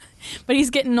 no, but he's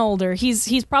getting older.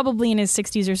 He's probably in his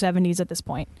 60s or 70s at this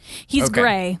point. He's Okay.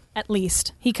 gray, at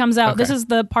least. He comes out. This Okay. is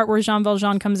the part where Jean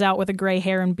Valjean comes out with a gray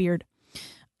hair and beard.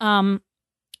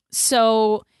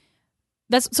 So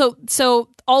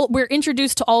we're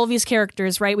introduced to all of these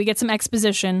characters, right? We get some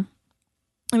exposition,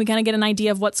 and we kind of get an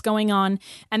idea of what's going on.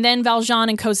 And then Valjean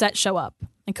and Cosette show up,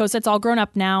 and Cosette's all grown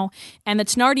up now, and the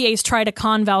Thénardiers try to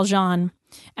con Valjean.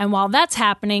 And while that's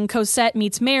happening, Cosette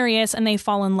meets Marius, and they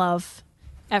fall in love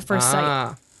at first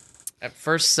sight. At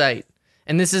first sight.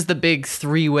 And this is the big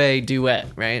three-way duet,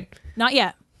 right? Not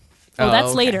yet. Oh, that's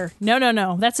okay. later.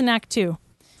 No. That's in Act 2.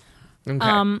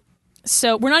 Okay.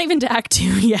 So we're not even to Act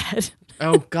 2 yet.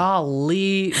 Oh,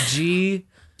 golly, gee.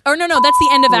 Or no, that's the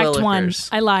end of Act 1. Willikers.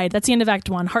 I lied. That's the end of Act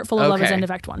 1. Heartful of Love is Okay. end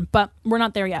of Act 1. But we're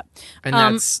not there yet. And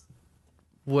that's...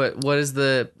 What is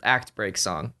the act break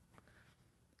song?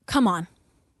 Come on.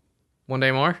 One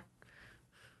Day More?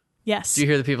 Yes. Do you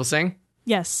hear the people sing?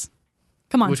 Yes.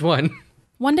 Come on. Which one?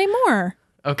 One Day More.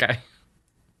 Okay.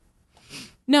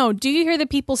 No, Do You Hear the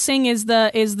People Sing is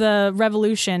the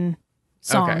Revolution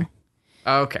song.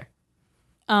 Okay.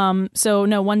 So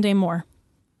no, One Day More.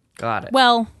 Got it.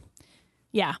 Well,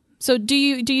 yeah. So do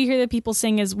you hear the people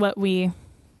sing is what we'll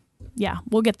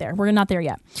get there. We're not there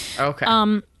yet. Okay.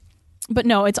 But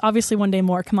no, it's obviously One Day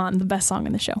More. Come on, the best song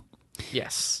in the show.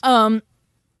 Yes.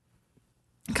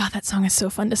 God, that song is so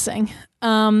fun to sing.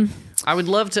 I would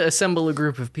love to assemble a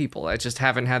group of people. I just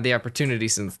haven't had the opportunity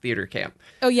since theater camp.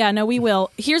 Oh yeah, no, we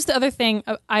will. Here's the other thing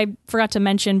I forgot to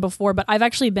mention before, but I've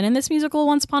actually been in this musical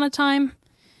once upon a time.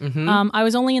 Mm-hmm. I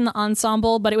was only in the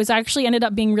ensemble, but it was actually ended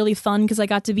up being really fun because I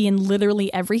got to be in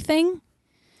literally everything.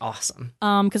 Awesome.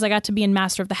 Because I got to be in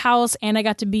Master of the House, and I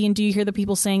got to be in Do You Hear the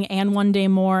People Sing, and One Day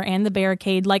More, and The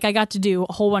Barricade. Like, I got to do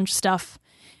a whole bunch of stuff.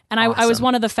 And I was Awesome.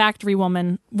 one of the factory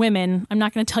women. I'm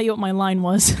not going to tell you what my line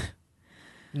was.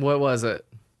 What was it?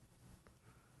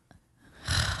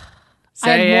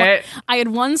 Say it. I had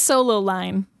one solo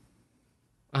line.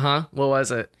 Uh-huh. What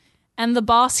was it? And the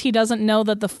boss, he doesn't know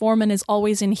that the foreman is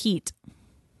always in heat.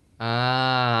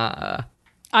 Ah.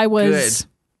 I was Good.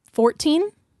 14?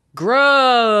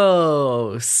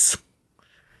 Gross.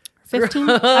 15?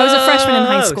 I was a freshman in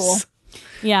high school. Gross.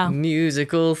 Yeah.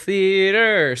 Musical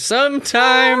theater.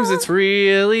 Sometimes it's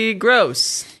really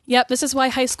gross. Yep, this is why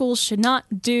high schools should not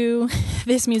do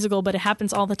this musical, but it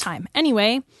happens all the time.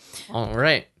 Anyway. All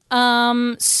right.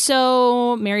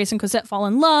 So Marius and Cosette fall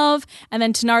in love, and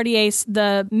then Thénardier,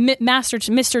 the master,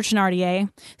 Mr. Thénardier,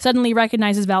 suddenly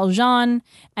recognizes Valjean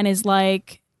and is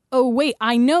like, oh, wait,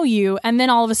 I know you. And then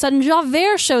all of a sudden,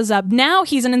 Javert shows up. Now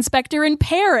he's an inspector in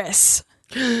Paris.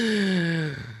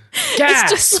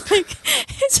 Gasp!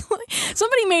 It's like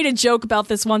somebody made a joke about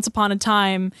this once upon a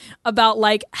time about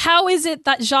like, how is it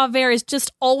that Javert is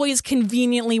just always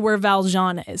conveniently where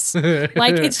Valjean is?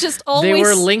 Like, it's just always...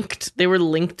 They were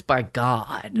linked by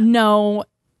God. No,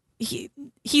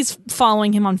 he's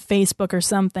following him on Facebook or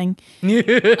something. He's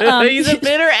a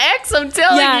bitter ex, I'm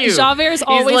telling you. Yeah, Javert's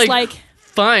always like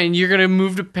fine, you're gonna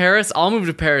move to Paris, I'll move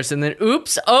to Paris, and then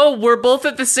oops, oh, we're both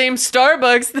at the same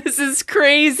Starbucks. This is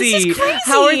crazy.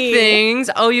 How are things?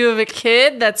 Oh, you have a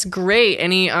kid? That's great.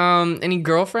 Any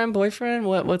girlfriend, boyfriend?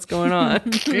 What's going on?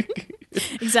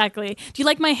 Exactly. Do you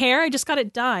like my hair? I just got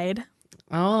it dyed.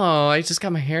 Oh, I just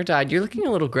got my hair dyed. You're looking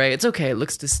a little gray. It's okay. It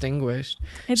looks distinguished.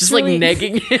 It's just really... like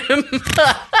negging him.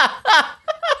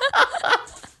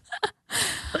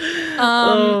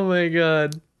 Oh my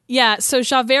God. Yeah, so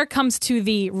Javert comes to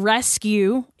the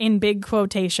rescue, in big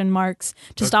quotation marks,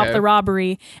 to stop the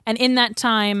robbery. And in that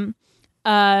time,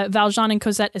 Valjean and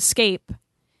Cosette escape.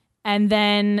 And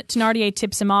then Thénardier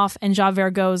tips him off, and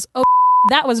Javert goes, oh,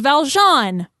 that was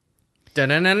Valjean!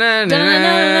 And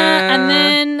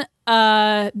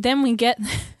then we get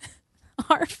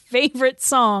our favorite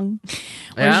song,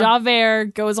 where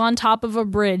Javert goes on top of a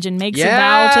bridge and makes a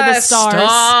vow to the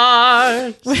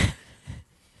stars.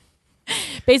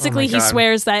 Basically, he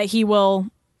swears that he will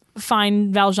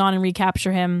find Valjean and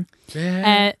recapture him.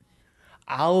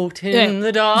 Out in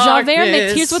the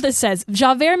darkness. Here's what this says.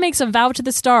 Javert makes a vow to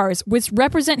the stars, which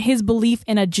represent his belief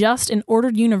in a just and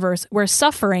ordered universe where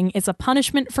suffering is a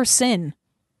punishment for sin.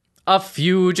 A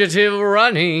fugitive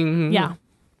running. Yeah.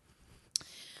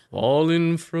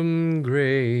 Fallen from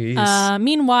grace.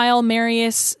 Meanwhile,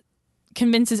 Marius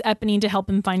convinces Eponine to help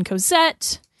him find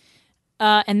Cosette.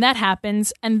 And that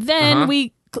happens. And then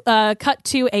we cut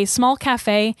to a small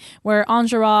cafe where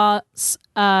Enjolras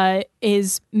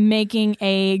is making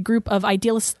a group of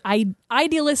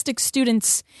idealistic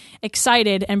students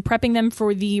excited and prepping them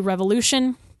for the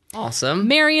revolution. Awesome.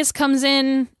 Marius comes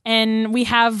in, and we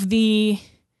have the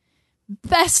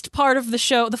best part of the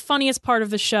show, the funniest part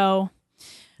of the show.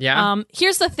 Yeah.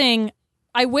 Here's the thing.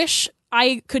 I wish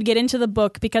I could get into the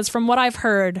book, because from what I've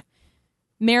heard,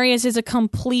 Marius is a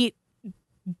complete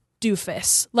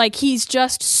doofus. Like, he's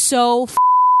just so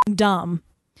dumb.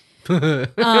 And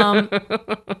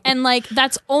like,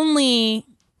 that's only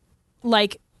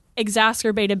like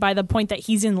exacerbated by the point that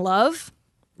he's in love.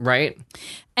 Right.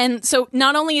 And so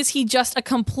not only is he just a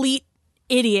complete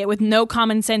idiot with no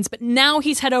common sense, but now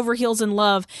he's head over heels in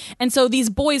love. And so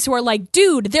these boys who are like,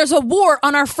 dude, there's a war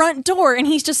on our front door. And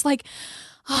he's just like,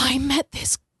 oh, I met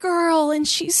this girl and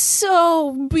she's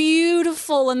so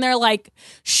beautiful. And they're like,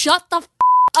 shut the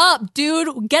up,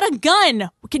 dude, get a gun.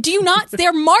 Do you not?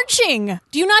 They're marching.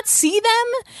 Do you not see them?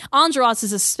 Enjolras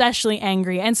is especially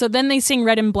angry. And so then they sing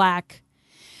Red and Black.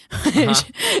 Which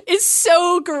is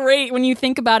so great when you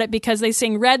think about it, because they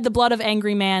sing Red, the blood of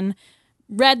angry man.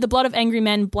 Red, the blood of angry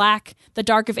men. Black, the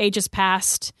dark of ages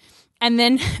past. And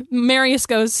then Marius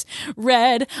goes,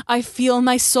 Red, I feel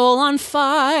my soul on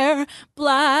fire.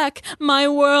 Black, my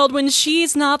world when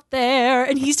she's not there.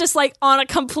 And he's just like on a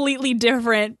completely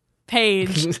different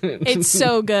page. It's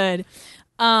so good.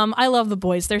 I love the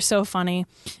boys. They're so funny.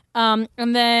 And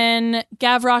then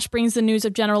Gavroche brings the news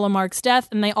of General Lamarck's death,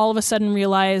 and they all of a sudden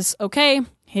realize, okay,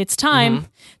 it's time.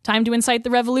 Time to incite the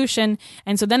revolution.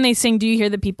 And so then they sing Do You Hear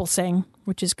the People Sing,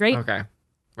 which is great. Okay.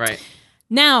 Right.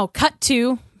 Now, cut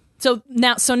to... So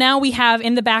now we have,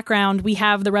 in the background, we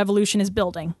have the revolution is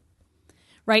building.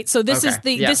 Right? So this is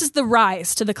the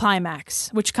rise to the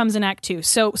climax, which comes in Act 2.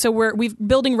 So we're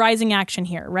building rising action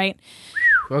here, right?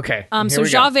 Okay. So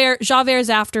Javert's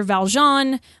after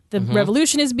Valjean. The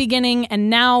revolution is beginning, and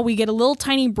now we get a little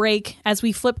tiny break as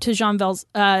we flip to Jean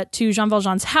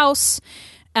Valjean's house,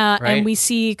 and we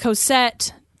see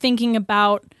Cosette thinking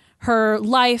about her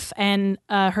life and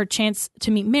her chance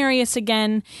to meet Marius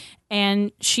again.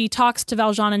 And she talks to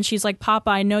Valjean, and she's like, Papa,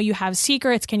 I know you have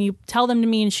secrets. Can you tell them to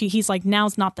me? And he's like,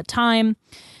 now's not the time.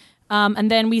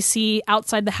 And then we see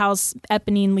outside the house,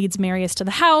 Eponine leads Marius to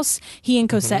the house. He and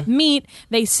Cosette meet.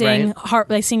 They sing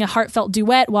they sing a heartfelt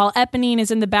duet while Eponine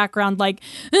is in the background like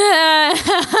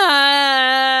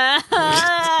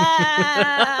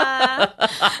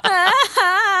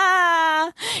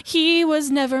he was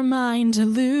never mine to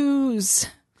lose.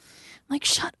 Like,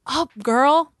 shut up,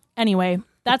 girl. Anyway,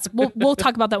 that's we'll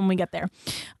talk about that when we get there.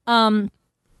 Then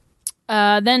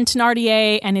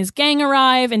Thénardier and his gang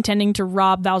arrive, intending to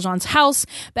rob Valjean's house,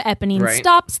 but Eponine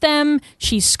stops them.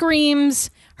 She screams.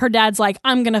 Her dad's like,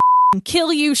 I'm gonna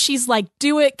kill you. She's like,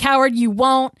 do it, coward, you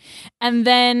won't. And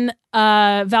then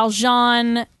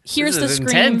Valjean hears the scream.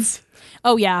 Intense.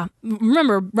 Oh, yeah.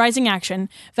 Remember, rising action.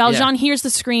 Valjean hears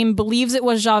the scream, believes it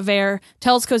was Javert,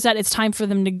 tells Cosette it's time for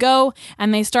them to go,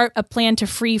 and they start a plan to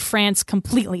flee France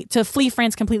completely.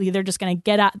 They're just going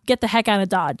to get the heck out of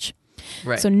Dodge.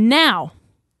 Right. So now,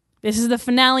 this is the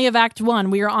finale of Act 1.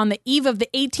 We are on the eve of the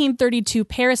 1832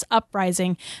 Paris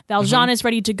uprising. Valjean is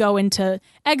ready to go into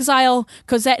exile.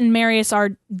 Cosette and Marius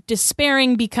are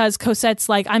despairing because Cosette's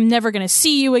like, I'm never going to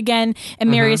see you again. And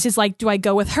Marius is like, do I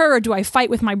go with her or do I fight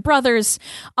with my brothers?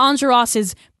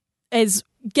 Enjolras is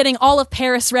getting all of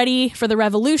Paris ready for the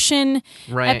revolution.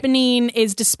 Right. Eponine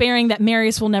is despairing that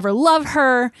Marius will never love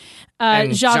her.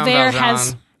 And Javert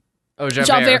has... Oh,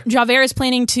 Javert. Javert is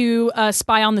planning to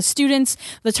spy on the students.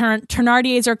 The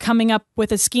Thénardiers are coming up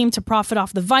with a scheme to profit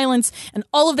off the violence. And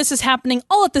all of this is happening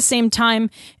all at the same time,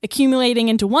 accumulating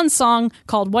into one song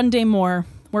called One Day More,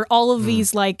 where all of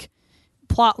these like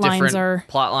plot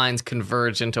lines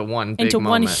converge into one big into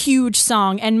moment. one huge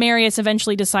song. And Marius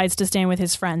eventually decides to stand with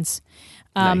his friends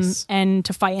and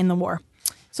to fight in the war.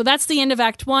 So that's the end of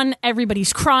Act 1.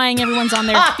 Everybody's crying. Everyone's on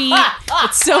their feet.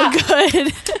 It's so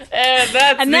good. And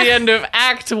that's the end of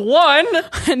Act 1.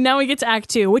 And now we get to Act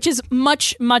 2, which is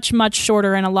much, much, much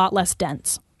shorter and a lot less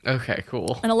dense. Okay,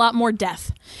 cool. And a lot more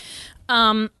death.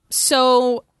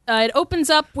 So it opens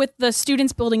up with the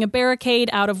students building a barricade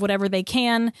out of whatever they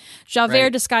can. Javert,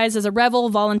 disguised as a rebel,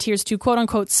 volunteers to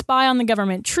quote-unquote spy on the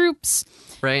government troops.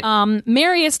 Right.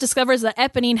 Marius discovers that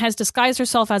Eponine has disguised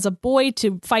herself as a boy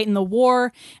to fight in the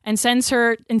war and sends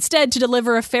her instead to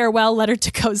deliver a farewell letter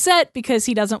to Cosette because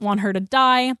he doesn't want her to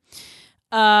die. And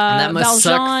that must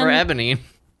suck for Eponine.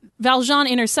 Valjean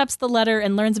intercepts the letter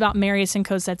and learns about Marius and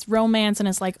Cosette's romance and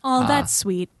is like, oh, that's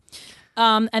sweet.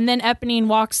 And then Eponine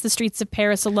walks the streets of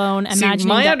Paris alone, imagining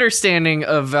my understanding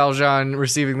of Valjean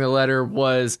receiving the letter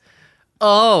was,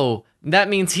 oh, that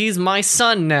means he's my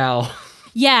son now.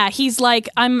 Yeah, he's like,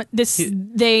 he's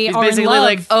He's are basically in love.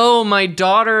 like, oh, my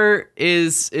daughter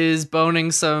is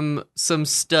boning some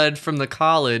stud from the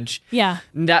college. Yeah.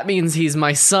 That means he's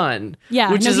my son.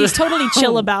 Yeah, he's totally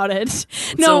chill about it.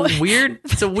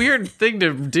 It's a weird thing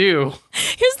to do.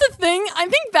 Here's the thing. I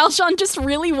think Valjean just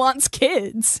really wants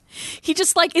kids. He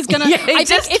just like is gonna. Yeah,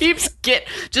 keeps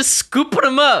scooping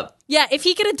them up. Yeah, if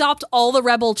he could adopt all the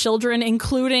rebel children,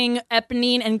 including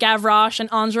Eponine and Gavroche and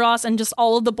Enjolras and just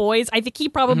all of the boys, I think he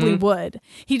probably would.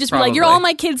 He'd just be like, "You're all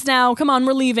my kids now. Come on,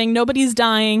 we're leaving. Nobody's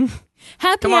dying.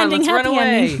 Happy ending. Happy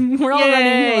ending. We're all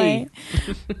running away.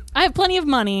 I have plenty of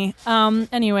money.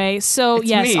 Anyway, so it's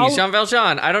yes, me, Jean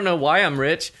Valjean. I don't know why I'm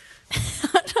rich.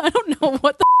 I don't know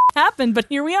what the happened, but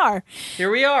here we are.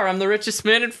 Here we are. I'm the richest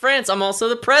man in France. I'm also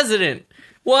the president.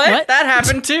 What? That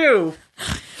happened too.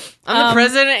 I'm the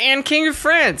president and king of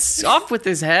France. Off with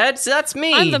his head. So that's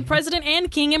me. I'm the president and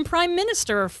king and prime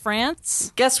minister of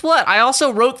France. Guess what? I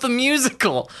also wrote the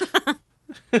musical.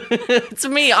 It's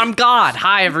me. I'm God.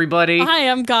 Hi, everybody. Hi,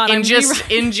 I'm God. In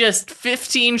just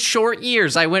 15 short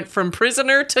years, I went from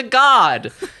prisoner to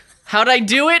God. How'd I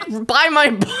do it? Buy my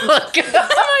book. Buy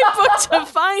my book to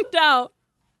find out.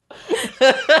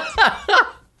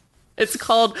 It's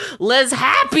called Les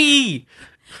Happy.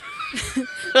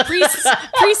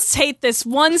 Priests hate this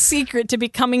one secret to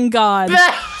becoming God.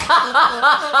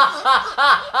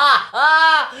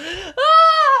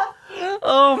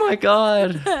 Oh my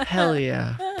God. Hell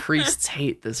yeah. Priests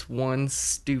hate this one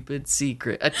stupid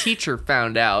secret. A teacher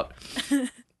found out.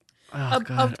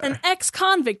 An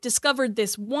ex-convict discovered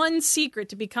this one secret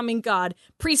to becoming God.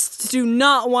 Priests do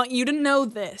not want you to know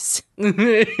this.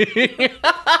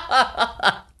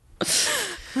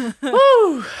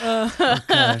 Oh,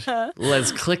 God.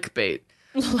 Les clickbait.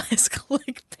 Les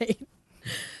clickbait.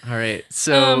 All right.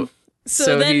 So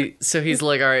then, he's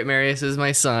like, all right, Marius is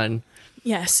my son.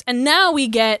 Yes. And now we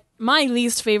get my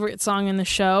least favorite song in the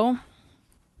show.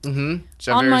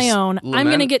 Mm-hmm. On My Own. Lament? I'm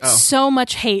going to get so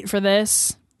much hate for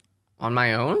this. On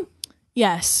My Own?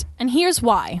 Yes. And here's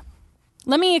why.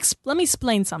 Let me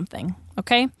explain something,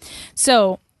 okay?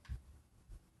 So,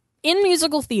 in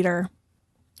musical theater,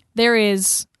 there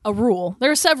is a rule.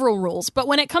 There are several rules, but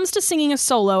when it comes to singing a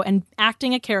solo and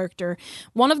acting a character,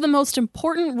 one of the most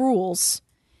important rules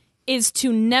is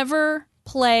to never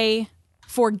play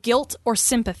for guilt or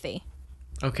sympathy.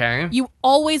 Okay. You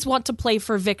always want to play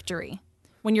for victory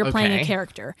when you're playing a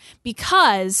character,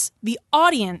 because the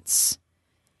audience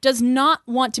does not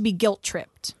want to be guilt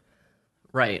tripped.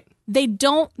 Right. They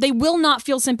will not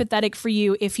feel sympathetic for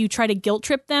you if you try to guilt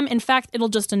trip them. In fact, it'll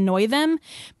just annoy them.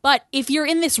 But if you're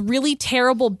in this really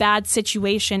terrible, bad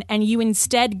situation and you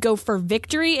instead go for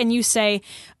victory and you say,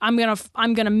 I'm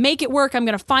gonna make it work, I'm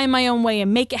gonna find my own way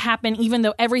and make it happen even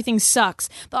though everything sucks,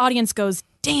 the audience goes,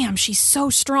 damn, she's so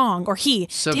strong. Or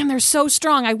damn, they're so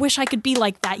strong. I wish I could be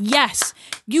like that. Yes,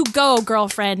 you go,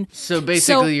 girlfriend. So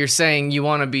basically you're saying you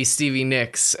want to be Stevie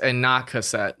Nicks and not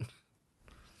Cosette.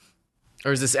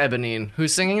 Or is this Eponine?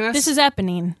 Who's singing this? This is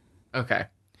Eponine. Okay.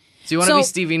 So you want to be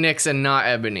Stevie Nicks and not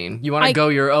Eponine. You want to go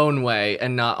your own way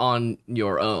and not on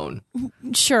your own.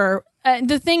 Sure.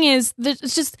 The thing is,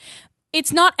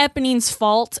 it's not Eponine's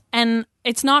fault, and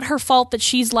it's not her fault that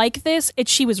she's like this.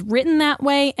 She was written that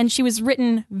way, and she was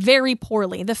written very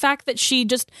poorly. The fact that she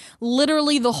just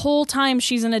literally the whole time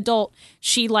she's an adult,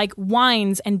 she like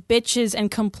whines and bitches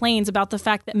and complains about the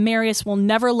fact that Marius will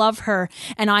never love her,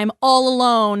 and I'm all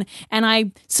alone,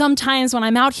 and sometimes when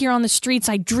I'm out here on the streets,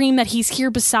 I dream that he's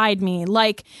here beside me.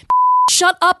 Like,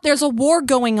 shut up, there's a war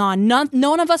going on.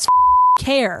 None of us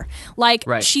care. Like,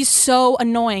 she's so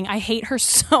annoying. I hate her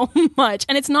so much,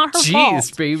 and it's not her fault.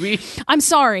 Jeez, baby. I'm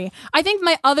sorry. I think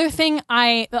the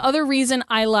other reason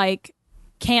I like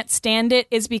can't stand it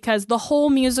is because the whole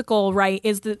musical,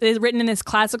 is written in this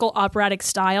classical operatic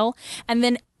style, and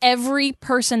then every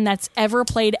person that's ever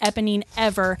played Eponine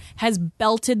ever has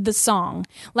belted the song.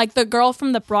 Like, the girl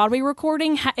from the Broadway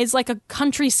recording is like a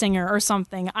country singer or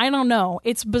something. I don't know.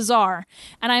 It's bizarre.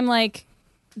 And I'm like,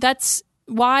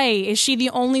 why is she the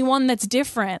only one that's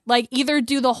different? Like, either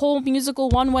do the whole musical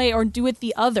one way or do it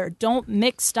the other. Don't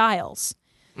mix styles.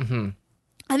 Mm-hmm.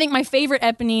 I think my favorite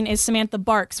Eponine is Samantha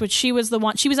Barks, which she was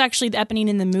actually the Eponine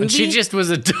in the movie. And she just was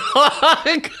a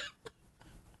dog.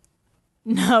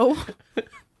 No.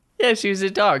 Yeah, she was a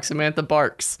dog, Samantha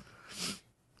Barks.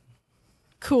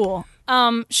 Cool.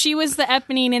 She was the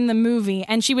Eponine in the movie,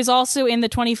 and she was also in the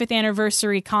 25th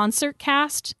anniversary concert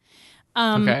cast.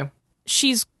 Okay.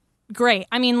 She's great.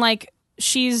 I mean, like,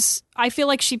 I feel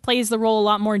like she plays the role a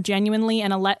lot more genuinely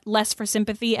and less for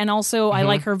sympathy, and also I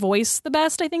like her voice the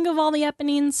best, I think, of all the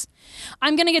Eponines.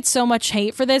 I'm gonna get so much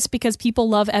hate for this because people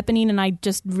love Eponine, and I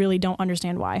just really don't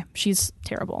understand why. She's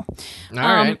terrible. All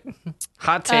right.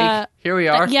 Hot take. Here we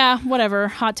are. Yeah, whatever.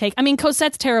 Hot take. I mean,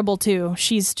 Cosette's terrible, too.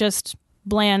 She's just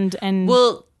bland and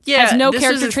has no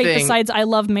character trait besides I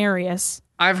love Marius.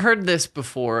 I've heard this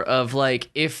before of, like,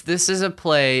 if this is a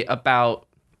play about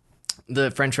the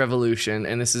French Revolution,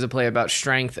 and this is a play about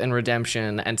strength and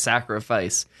redemption and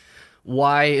sacrifice,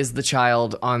 why is the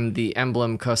child on the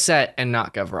emblem Cosette and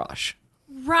not Gavroche?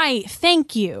 Right,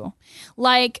 thank you.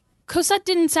 Like, Cosette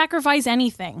didn't sacrifice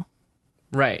anything.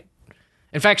 Right.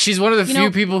 In fact, she's one of the few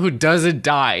people who doesn't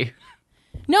die.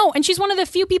 No, and she's one of the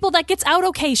few people that gets out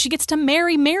okay. She gets to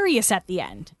marry Marius at the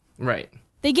end. Right.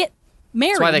 They get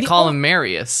married. That's why they call him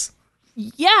Marius.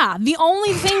 Yeah, the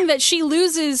only thing that she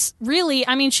loses, really,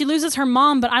 I mean, she loses her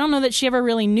mom, but I don't know that she ever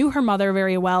really knew her mother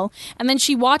very well. And then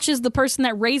she watches the person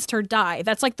that raised her die.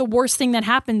 That's like the worst thing that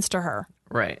happens to her.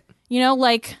 Right. You know,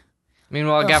 like...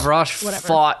 Meanwhile, Gavroche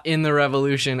fought in the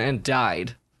revolution and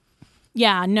died.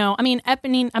 Yeah, no. I mean,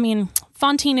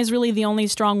 Fantine is really the only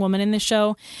strong woman in this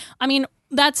show. I mean,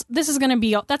 that's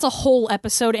a whole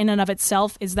episode in and of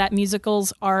itself, is that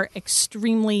musicals are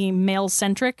extremely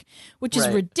male-centric, which is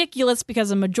ridiculous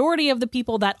because a majority of the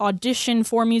people that audition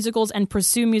for musicals and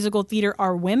pursue musical theater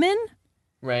are women.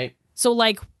 Right. So,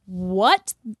 like,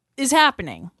 what is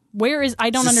happening? I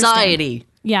don't understand. Society.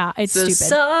 Yeah, it's stupid.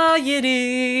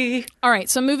 Society. All right,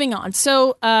 so moving on.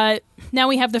 So now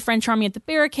we have the French army at the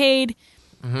barricade.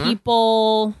 Mm-hmm.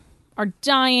 People are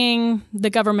dying.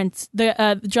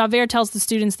 Javert tells the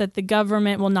students that the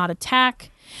government will not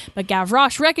attack, but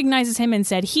Gavroche recognizes him and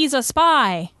said, he's a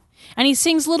spy. And he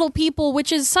sings Little People,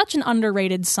 which is such an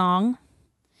underrated song.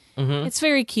 Mm-hmm. It's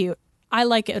very cute. I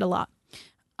like it a lot.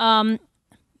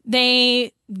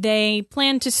 They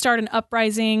plan to start an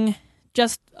uprising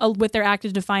just with their act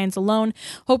of defiance alone,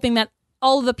 hoping that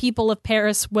all of the people of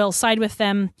Paris will side with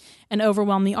them and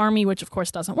overwhelm the army, which of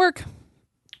course doesn't work.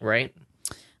 Right.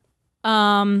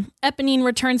 Eponine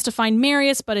returns to find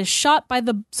Marius, but is shot by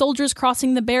the soldiers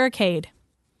crossing the barricade.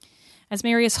 As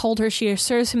Marius holds her, she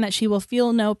assures him that she will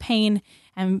feel no pain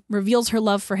and reveals her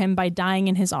love for him by dying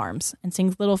in his arms and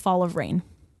sings Little Fall of Rain.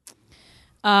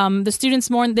 The students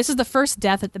mourn. This is the first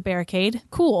death at the barricade.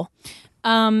 Cool.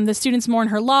 The students mourn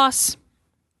her loss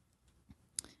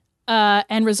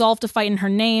and resolve to fight in her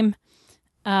name.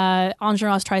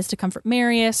 Enjolras tries to comfort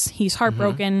Marius. He's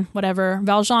heartbroken, whatever.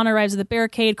 Valjean arrives at the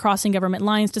barricade, crossing government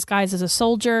lines, disguised as a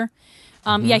soldier.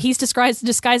 Yeah, he's disguised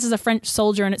as a French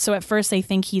soldier, and so at first they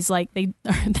think he's like, they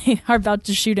are about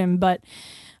to shoot him, but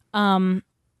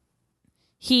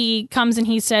he comes and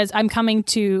he says,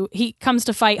 he comes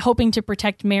to fight, hoping to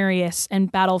protect Marius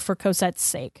and battle for Cosette's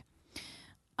sake.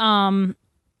 They're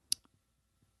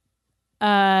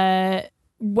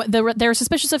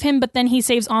suspicious of him, but then he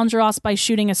saves Enjolras by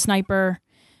shooting a sniper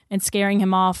and scaring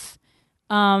him off.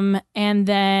 And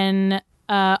then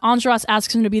Enjolras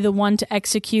asks him to be the one to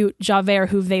execute Javert,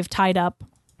 who they've tied up.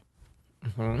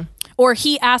 Mm-hmm. Or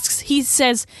he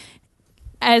says,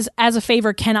 as a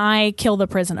favor, can I kill the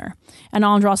prisoner? And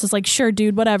Enjolras is like, sure,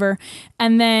 dude, whatever.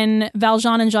 And then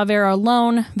Valjean and Javert are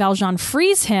alone. Valjean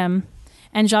frees him,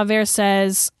 and Javert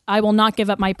says, I will not give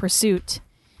up my pursuit.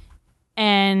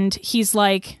 And he's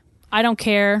like, I don't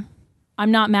care.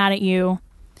 I'm not mad at you.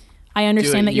 I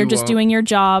understand that you're just doing your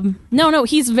job. No,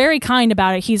 he's very kind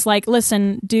about it. He's like,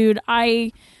 listen, dude,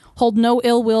 I hold no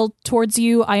ill will towards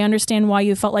you. I understand why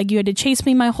you felt like you had to chase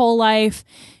me my whole life.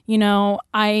 You know,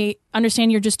 I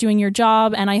understand you're just doing your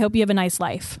job, and I hope you have a nice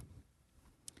life.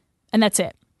 And that's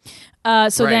it.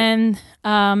 Then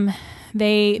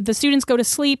the students go to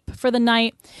sleep for the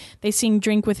night. They sing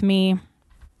Drink With Me.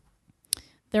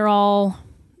 They're all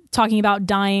talking about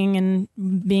dying and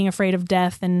being afraid of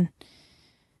death, and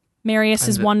Marius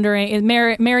is wondering.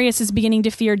 Marius is beginning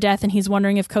to fear death, and he's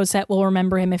wondering if Cosette will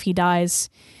remember him if he dies.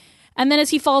 And then,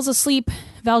 as he falls asleep,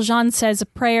 Valjean says a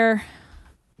prayer.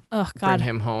 Oh God! Bring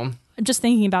him home. Just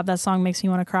thinking about that song makes me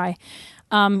want to cry.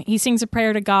 He sings a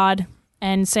prayer to God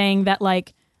and saying that,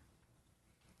 like,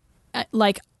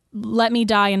 let me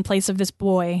die in place of this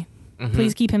boy. Mm-hmm.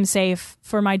 Please keep him safe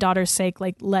for my daughter's sake.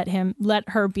 Like, let them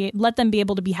be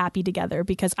able to be happy together,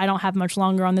 because I don't have much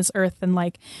longer on this earth. And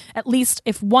like, at least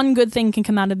if one good thing can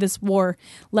come out of this war,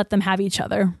 let them have each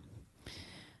other.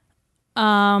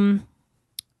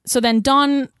 So then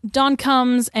dawn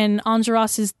comes, and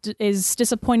Enjolras is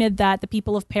disappointed that the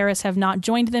people of Paris have not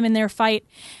joined them in their fight.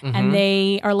 Mm-hmm. And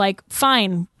they are like,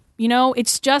 fine, you know,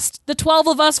 it's just the 12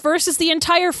 of us versus the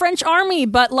entire French army,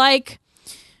 but like,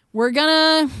 we're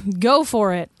gonna go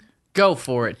for it. Go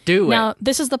for it. Do it. Now,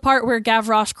 this is the part where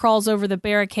Gavroche crawls over the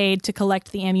barricade to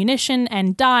collect the ammunition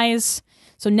and dies.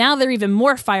 So now they're even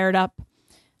more fired up.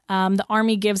 The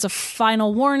army gives a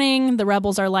final warning. The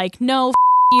rebels are like, no,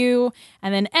 you.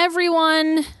 And then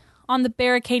everyone on the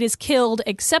barricade is killed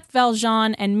except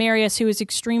Valjean and Marius, who is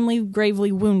extremely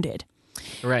gravely wounded.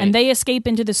 Right. And they escape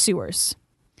into the sewers.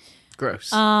 Gross.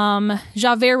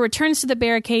 Javert returns to the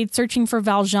barricade searching for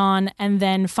Valjean, and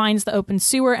then finds the open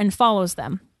sewer and follows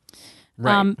them.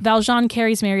 Right. Valjean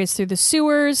carries Marius through the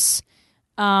sewers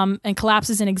and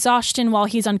collapses in exhaustion. While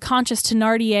he's unconscious,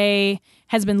 Thénardier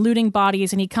has been looting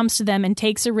bodies, and he comes to them and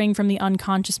takes a ring from the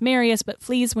unconscious Marius, but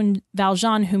flees when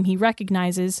Valjean, whom he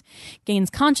recognizes, gains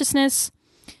consciousness.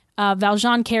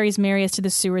 Valjean carries Marius to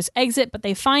the sewer's exit, but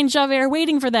they find Javert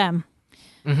waiting for them.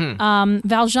 Mm-hmm.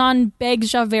 Valjean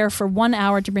begs Javert for 1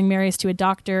 hour to bring Marius to a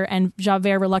doctor, and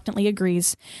Javert reluctantly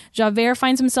agrees. Javert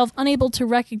finds himself unable to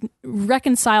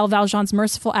reconcile Valjean's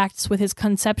merciful acts with his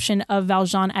conception of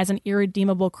Valjean as an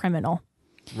irredeemable criminal.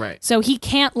 Right. So he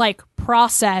can't, like,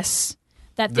 process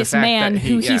that this man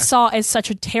who he saw as such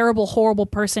a terrible, horrible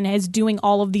person is doing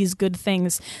all of these good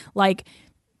things, like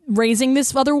raising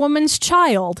this other woman's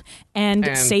child and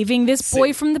saving this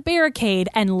boy from the barricade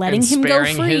and letting him go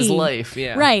free. Sparing his life,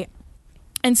 yeah. Right.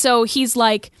 And so he's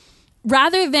like,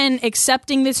 rather than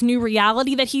accepting this new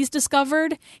reality that he's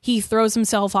discovered, he throws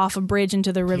himself off a bridge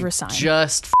into the river Seine.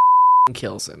 Just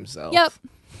kills himself. Yep.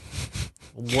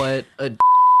 What a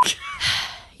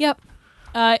Yep.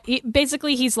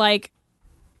 Basically, he's like,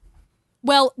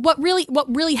 well, what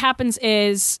really happens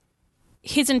is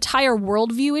his entire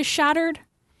worldview is shattered.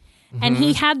 Mm-hmm. And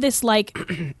he had this, like,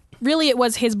 really it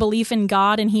was his belief in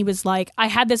God, and he was like, I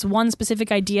had this one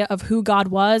specific idea of who God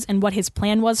was and what his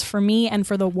plan was for me and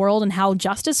for the world and how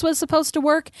justice was supposed to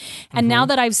work. And now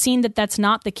that I've seen that that's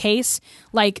not the case,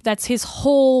 like, that's his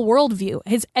whole worldview.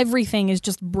 His everything is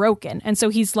just broken. And so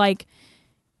he's like,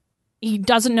 he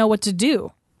doesn't know what to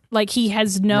do. Like, he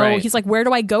has he's like, where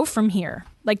do I go from here?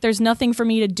 Like, there's nothing for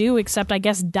me to do except, I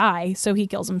guess, die. So he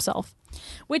kills himself,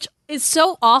 which is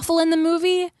so awful in the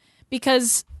movie.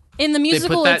 Because in the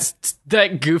musical, they put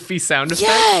that goofy sound effect.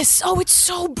 Yes! Oh, it's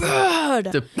so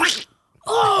bad!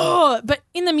 But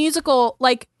in the musical,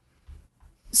 like,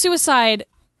 suicide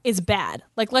is bad.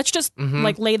 Like, let's just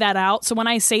like lay that out. So when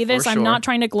I say this, For I'm sure. not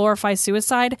trying to glorify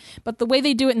suicide, but the way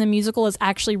they do it in the musical is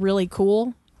actually really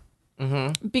cool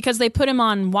because they put him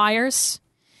on wires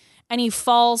and he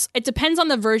falls. It depends on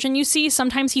the version you see.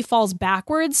 Sometimes he falls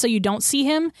backwards so you don't see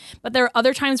him, but there are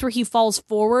other times where he falls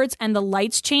forwards and the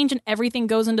lights change and everything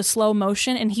goes into slow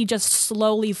motion and he just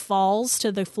slowly falls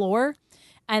to the floor.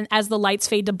 And as the lights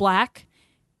fade to black,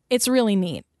 it's really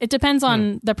neat. It depends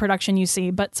on the production you see,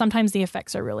 but sometimes the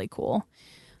effects are really cool.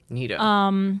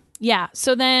 Neato. Yeah.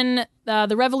 So then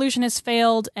the revolution has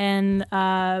failed, and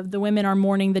the women are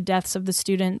mourning the deaths of the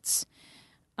students.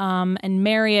 And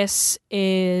Marius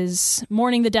is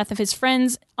mourning the death of his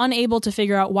friends, unable to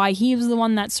figure out why he was the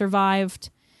one that survived.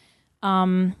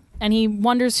 And he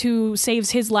wonders who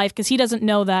saves his life because he doesn't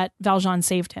know that Valjean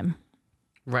saved him.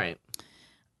 Right.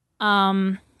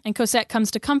 And Cosette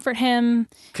comes to comfort him.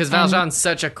 Because Valjean's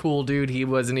such a cool dude, he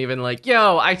wasn't even like,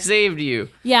 yo, I saved you.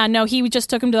 Yeah, no, he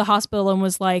just took him to the hospital and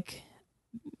was like,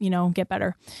 get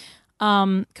better.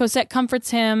 Cosette comforts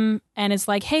him and is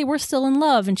like, hey, we're still in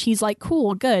love. And she's like,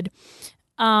 cool, good.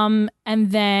 And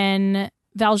then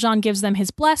Valjean gives them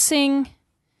his blessing.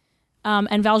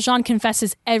 And Valjean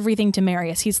confesses everything to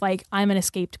Marius. He's like, I'm an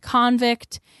escaped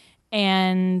convict.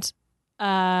 And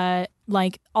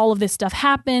like all of this stuff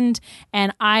happened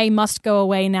and I must go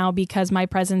away now because my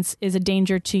presence is a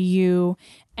danger to you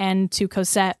and to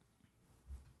Cosette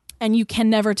and you can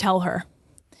never tell her.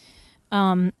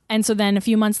 And so then a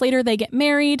few months later they get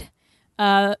married.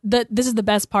 This is the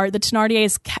best part. The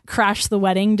Thénardiers crash the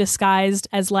wedding disguised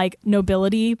as like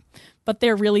nobility, but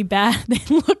they're really bad. They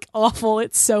look awful.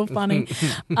 It's so funny.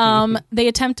 They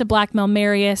attempt to blackmail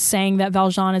Marius, saying that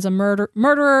Valjean is a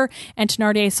murderer, and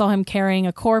Thénardier saw him carrying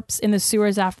a corpse in the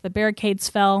sewers after the barricades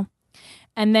fell.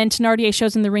 And then Thénardier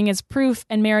shows him the ring as proof,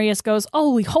 and Marius goes,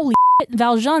 holy shit,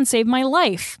 Valjean saved my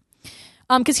life.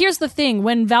 Because here's the thing.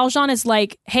 When Valjean is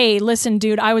like, hey, listen,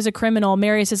 dude, I was a criminal,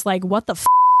 Marius is like, what the f***?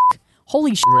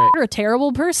 Holy shit, Right. you're a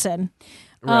terrible person.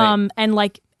 Right. And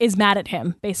like is mad at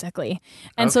him, basically.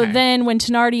 And so then when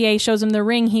Thénardier shows him the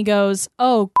ring, he goes,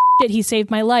 oh, shit, he saved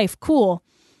my life. Cool.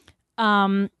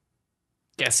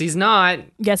 Guess he's not.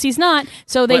 Guess he's not.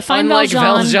 So they But find unlike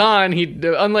Valjean.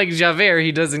 unlike Javert,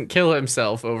 he doesn't kill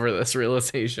himself over this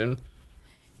realization.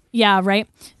 Yeah, right.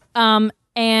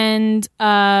 And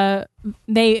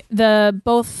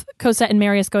both Cosette and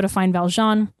Marius go to find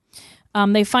Valjean.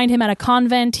 They find him at a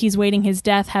convent. He's waiting his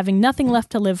death, having nothing left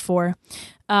to live for.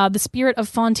 The spirit of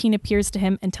Fantine appears to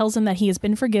him and tells him that he has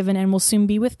been forgiven and will soon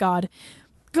be with God.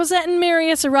 Cosette and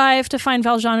Marius arrive to find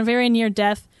Valjean very near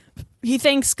death. He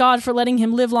thanks God for letting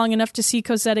him live long enough to see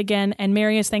Cosette again, and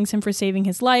Marius thanks him for saving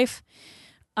his life.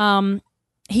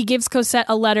 He gives Cosette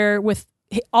a letter with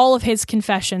all of his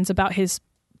confessions about his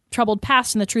troubled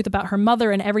past and the truth about her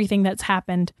mother and everything that's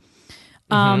happened.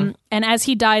 And as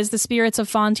he dies, the spirits of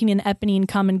Fantine and Eponine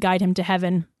come and guide him to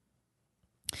heaven,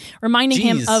 reminding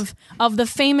him of the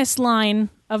famous line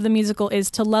of the musical is,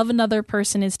 to love another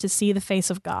person is to see the face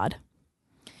of God.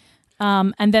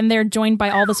 And then they're joined by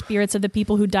all the spirits of the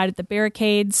people who died at the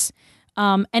barricades.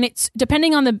 And it's,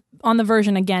 depending on the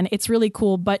version, again, it's really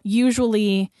cool, but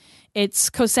usually it's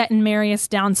Cosette and Marius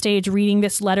downstage reading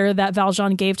this letter that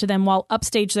Valjean gave to them, while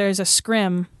upstage there's a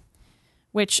scrim,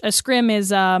 which a scrim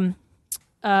is like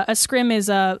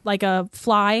a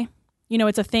fly.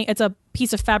 It's a thing. It's a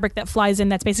piece of fabric that flies in.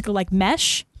 That's basically like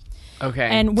mesh. Okay.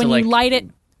 And when you light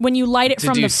it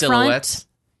from the silhouettes?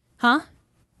 front,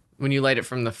 when you light it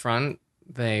from the front,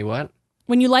 they what?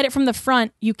 When you light it from the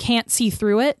front, you can't see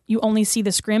through it. You only see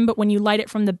the scrim. But when you light it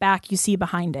from the back, you see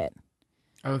behind it.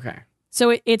 Okay.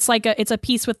 So it's like it's a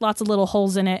piece with lots of little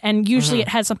holes in it, and usually it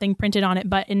has something printed on it,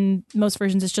 but in most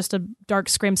versions it's just a dark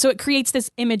scrim. So it creates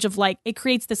this image of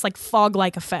this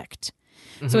fog-like effect.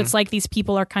 So it's like these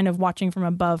people are kind of watching from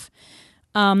above.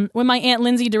 When my Aunt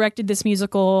Lindsay directed this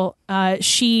musical,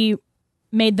 she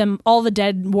made them, all the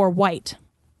dead wore white.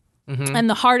 And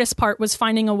the hardest part was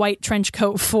finding a white trench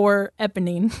coat for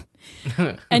Eponine.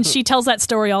 And she tells that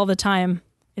story all the time.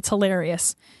 It's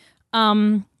hilarious.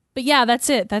 But yeah, that's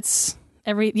it. That's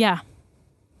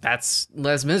That's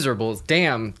Les Miserables.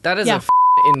 Damn, that is a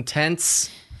intense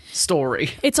story.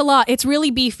 It's a lot. It's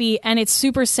really beefy and it's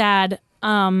super sad.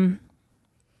 But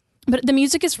the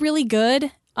music is really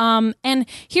good. And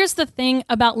here's the thing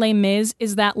about Les Mis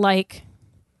is that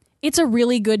it's a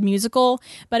really good musical,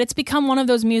 but it's become one of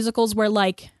those musicals where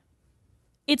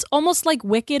it's almost like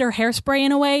Wicked or Hairspray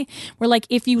in a way, where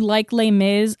if you like Les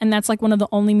Mis and that's one of the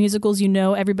only musicals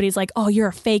everybody's like, oh, you're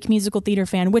a fake musical theater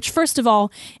fan. Which, first of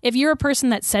all, if you're a person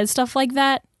that says stuff like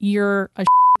that, you're a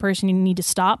person, you need to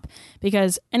stop,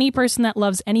 because any person that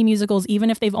loves any musicals, even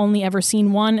if they've only ever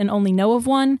seen one and only know of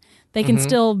one, they can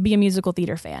still be a musical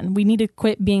theater fan. We need to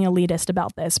quit being elitist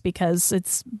about this because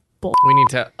it's bull. We need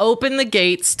to open the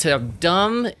gates to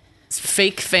dumb,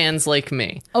 fake fans like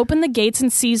me. Open the gates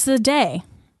and seize the day.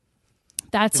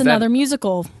 That's another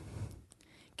musical.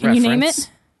 Can you name it?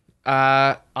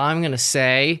 I'm going to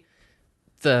say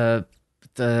the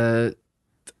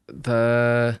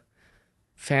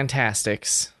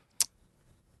Fantastics.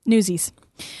 Newsies.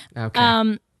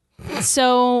 Okay.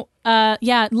 So,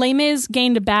 Les Mis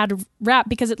gained a bad rap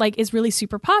because it like is really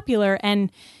super popular,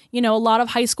 and you know, a lot of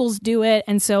high schools do it,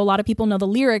 and so a lot of people know the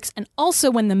lyrics. And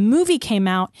also, when the movie came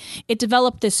out, it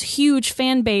developed this huge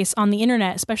fan base on the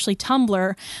internet, especially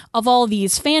Tumblr, of all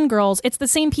these fangirls. It's the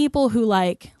same people who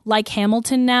like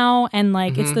Hamilton now, and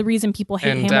like it's the reason people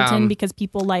hate Hamilton, because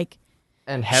people like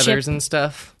and Heathers and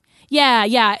stuff.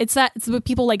 Yeah, it's what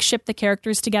people like ship the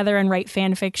characters together and write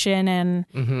fan fiction,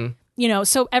 and you know,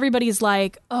 so everybody's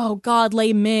like, oh God,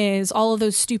 Les Mis, all of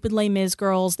those stupid Les Mis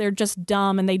girls, they're just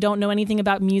dumb and they don't know anything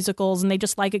about musicals and they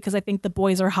just like it because I think the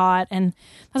boys are hot, and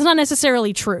that's not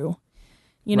necessarily true,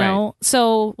 you know? Right.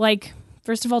 So like,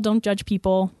 first of all, don't judge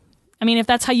people. I mean, if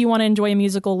that's how you want to enjoy a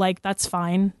musical, like that's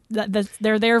fine.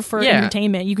 They're there for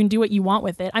entertainment. You can do what you want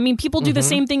with it. I mean, people do the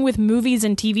same thing with movies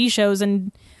and TV shows,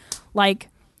 and like,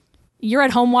 you're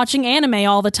at home watching anime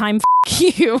all the time. F***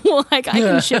 you. Like, I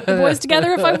can ship the boys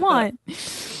together if I want.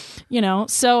 You know,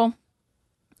 so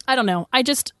I don't know.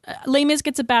 Les Mis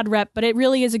gets a bad rep, but it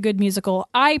really is a good musical.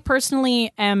 I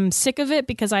personally am sick of it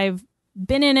because I've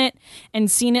been in it and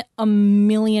seen it a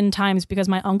million times because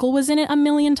my uncle was in it a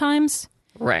million times.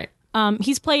 Right.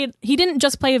 He didn't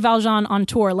just play Valjean on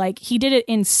tour. Like, he did it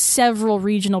in several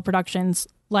regional productions,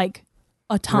 like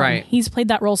a ton. Right. He's played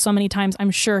that role so many times.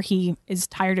 I'm sure he is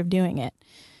tired of doing it.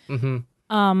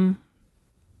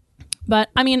 But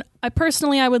I mean,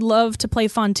 I would love to play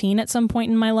Fantine at some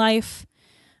point in my life.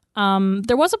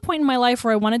 There was a point in my life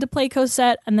where I wanted to play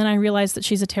Cosette, and then I realized that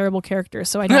she's a terrible character,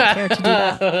 so I don't care to do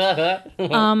that.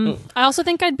 I also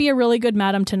think I'd be a really good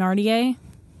Madame Thénardier.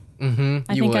 I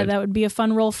think that would be a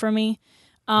fun role for me.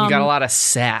 You got a lot of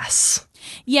sass.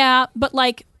 Yeah, but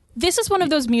like, this is one of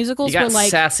those musicals where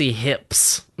like sassy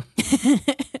hips.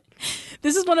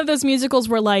 This is one of those musicals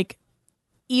where like,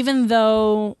 even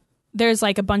though there's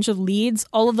like a bunch of leads,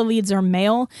 all of the leads are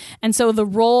male, and so the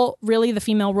role, really the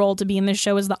female role to be in this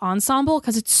show, is the ensemble,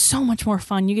 because it's so much more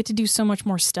fun. You get to do so much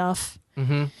more stuff.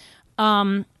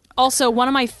 Also, one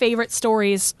of my favorite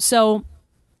stories, so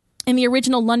in the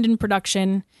original London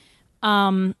production,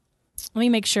 let me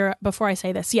make sure before I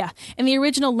say this. Yeah. In the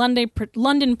original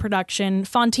London production,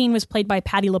 Fantine was played by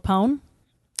Patti LuPone.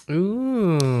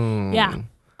 Ooh. Yeah.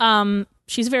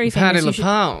 She's very famous. Patti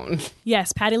LuPone.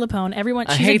 Yes, Patti LuPone. Everyone.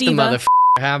 She's a diva. The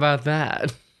How about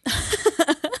that?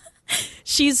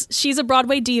 She's a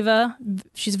Broadway diva.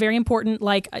 She's very important.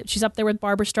 Like, she's up there with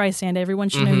Barbra Streisand. Everyone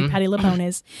should know who Patti LuPone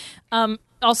is.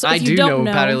 Also, if you don't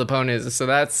know who Patti LuPone is, so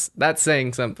that's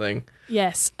saying something.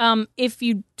 Yes. If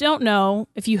you don't know,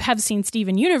 if you have seen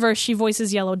Steven Universe, she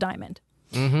voices Yellow Diamond.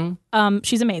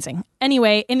 She's amazing.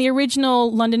 Anyway, in the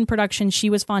original London production, she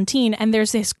was Fantine, and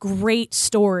there's this great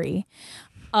story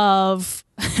of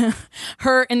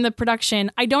her in the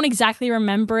production. I don't exactly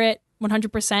remember it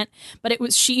 100%, but it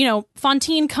was she, you know,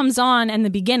 Fantine comes on in the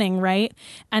beginning, right?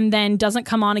 And then doesn't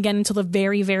come on again until the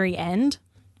very, very end.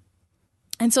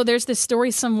 And so there's this story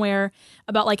somewhere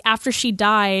about like after she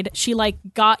died, she like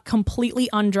got completely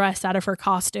undressed out of her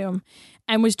costume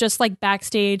and was just like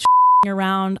backstage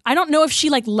around. I don't know if she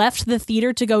like left the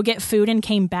theater to go get food and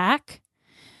came back.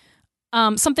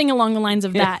 Something along the lines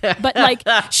of that. But like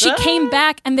she came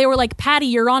back and they were like, Patty,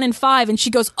 you're on in 5. And she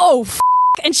goes, oh,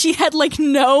 and she had like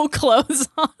no clothes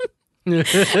on.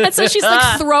 And so she's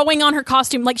like throwing on her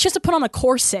costume, like she has to put on a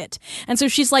corset, and so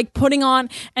she's like putting on,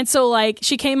 and so like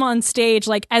she came on stage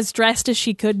like as dressed as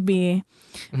she could be.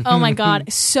 Oh my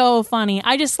god, so funny.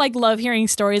 I just like love hearing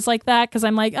stories like that, because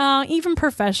I'm like, oh, even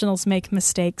professionals make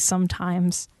mistakes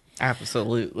sometimes.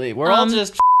 Absolutely. We're all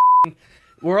just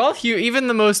we're all even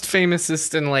the most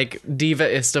famousest and like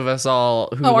diva-ist of us all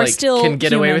who like still can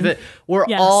get away with it. We're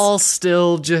all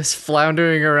still just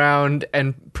floundering around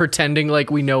and pretending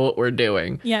like we know what we're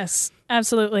doing. Yes,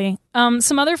 absolutely.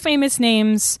 Some other famous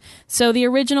names. So the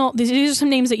original, these are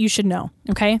some names that you should know.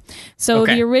 Okay. So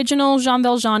the original Jean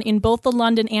Valjean in both the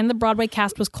London and the Broadway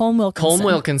cast was Colm Wilkinson. Colm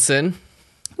Wilkinson.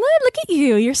 Look at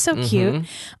you. You're so cute.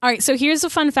 All right. So here's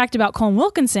a fun fact about Colm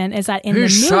Wilkinson is that in the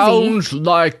movie. He sounds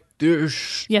like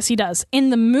this. Yes, he does.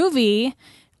 In the movie,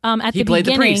 at the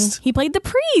beginning, he played the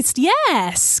priest.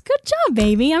 Yes. Good job,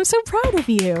 baby. I'm so proud of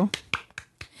you.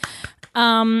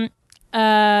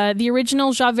 The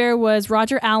original Javert was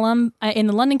Roger Allam. In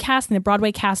the London cast, in the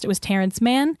Broadway cast, it was Terrence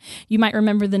Mann. You might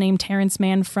remember the name Terrence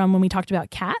Mann from when we talked about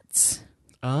Cats.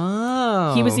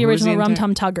 Oh. He was the original Rum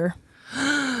Tum Tugger.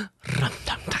 Rum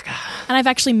Tum Tugger. And I've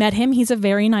actually met him. He's a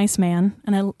very nice man.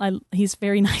 And he's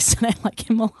very nice, and I like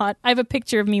him a lot. I have a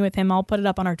picture of me with him. I'll put it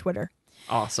up on our Twitter.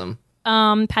 Awesome.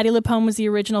 Patti LuPone was the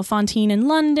original Fantine in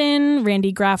London.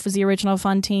 Randy Graff was the original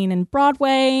Fantine in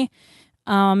Broadway.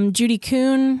 Judy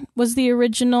Kuhn was the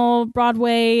original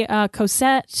Broadway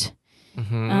Cosette.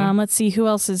 Mm-hmm. Let's see, who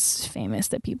else is famous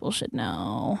that people should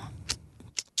know?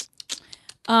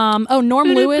 Norm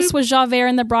Lewis was Javert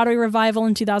in the Broadway revival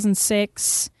in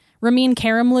 2006. Ramin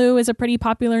Karimloo is a pretty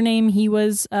popular name. He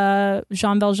was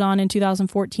Jean Valjean in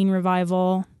 2014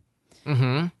 revival.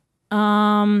 Mm-hmm.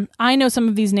 I know some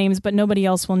of these names, but nobody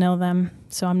else will know them,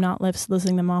 so I'm not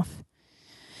listing them off.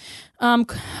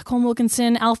 Colm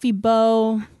Wilkinson, Alfie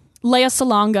Boe, Lea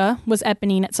Salonga was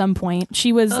Eponine at some point.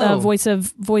 She was voice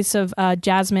of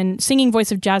Jasmine, singing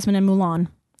voice of Jasmine in Mulan.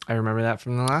 I remember that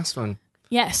from the last one.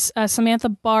 Yes, Samantha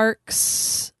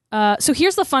Barks. So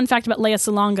here's the fun fact about Lea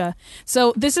Salonga.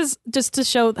 So this is just to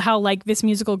show how like this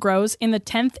musical grows. In the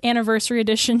 10th anniversary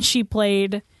edition, she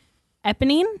played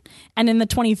Eponine, and in the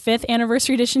 25th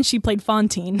anniversary edition, she played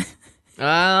Fantine.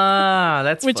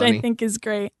 That's which funny. I think is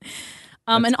great.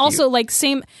 That's and also cute. like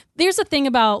there's a thing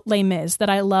about Les Mis that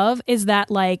I love is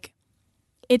that like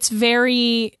it's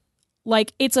very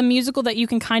like it's a musical that you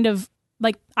can kind of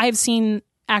like I've seen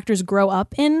actors grow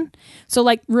up in. So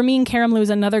like Ramin Karimloo is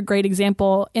another great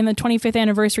example. In the 25th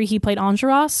anniversary, he played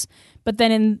Enjolras, but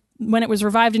then when it was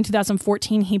revived in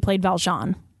 2014, he played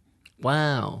Valjean.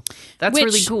 Wow, that's Which-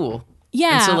 really cool.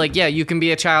 Yeah. And so, like, yeah, you can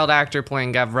be a child actor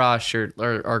playing Gavroche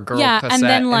or girl Cosette, and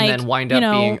then like and then wind up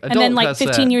being adult and then like Cosette.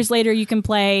 15 years later you can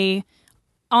play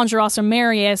Enjolras or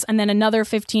Marius, and then another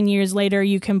 15 years later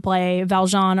you can play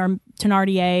Valjean or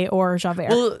Thénardier or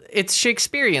Javert. Well, it's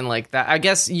Shakespearean like that. I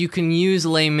guess you can use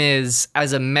Les Mis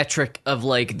as a metric of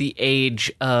like the age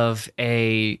of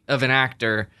an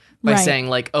actor by Right. saying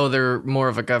like, oh, they're more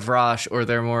of a Gavroche or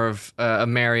they're more of a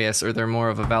Marius or they're more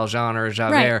of a Valjean or a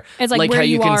Javert. right. It's like where how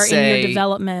you can are say, in your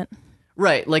development.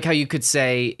 Right, like how you could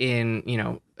say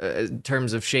in,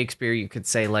 terms of Shakespeare, you could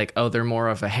say like, oh, they're more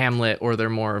of a Hamlet or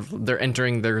they're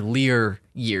entering their Lear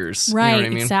years. Right, You know what I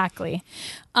mean? exactly.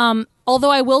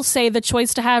 Although I will say the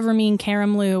choice to have Ramin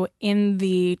Karimloo in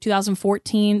the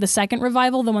 2014, the second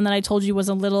revival, the one that I told you was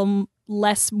a little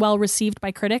less well received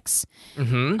by critics,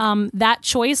 that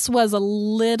choice was a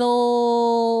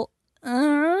little...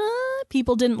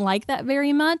 people didn't like that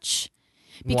very much.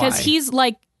 Because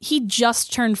Why? he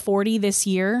just turned 40 this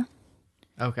year.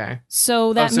 Okay.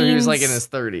 So that so means... he was like in his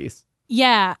 30s.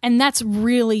 Yeah, and that's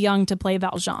really young to play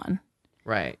Valjean.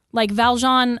 Right. Like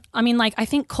Valjean, I mean, like I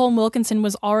think Colm Wilkinson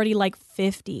was already like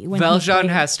 50 when Valjean he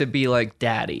played. has to be like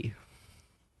daddy.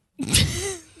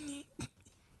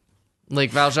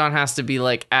 Like Valjean has to be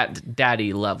like at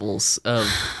daddy levels of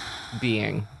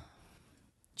being. Like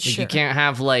Sure. you can't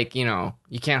have like, you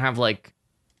can't have like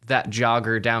that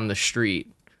jogger down the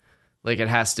street. Like it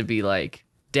has to be like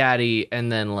daddy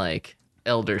and then like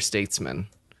elder statesman.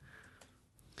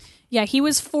 Yeah, he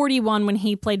was 41 when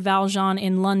he played Valjean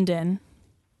in London.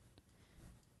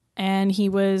 And he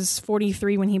was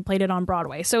 43 when he played it on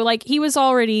Broadway. So like he was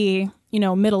already,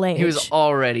 middle age. He was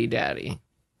already daddy.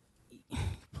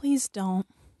 Please don't.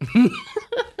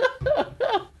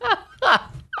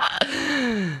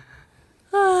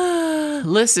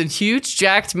 Listen, huge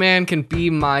jacked man can be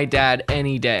my dad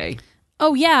any day.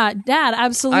 Oh yeah, Dad,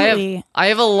 absolutely. I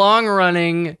have a long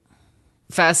running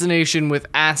fascination with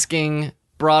asking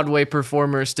Broadway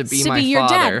performers to be to my be your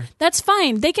father. dad. That's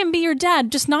fine. They can be your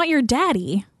dad, just not your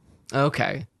daddy.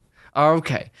 Okay.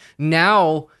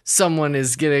 Now someone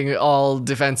is getting all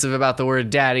defensive about the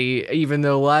word daddy, even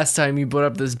though last time you put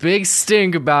up this big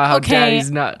stink about how Okay.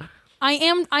 daddy's not.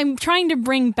 I'm trying to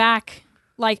bring back,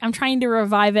 like, I'm trying to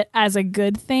revive it as a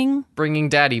good thing. Bringing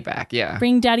daddy back, yeah.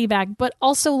 Bring daddy back, but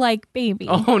also like baby.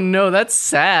 Oh no, that's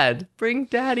sad. Bring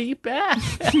daddy back.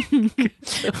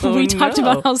 Oh, we talked no.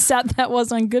 about how sad that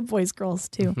was on Good Boys Girls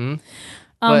too. Mhm.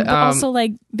 But also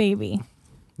like baby.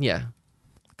 Yeah.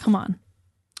 Come on,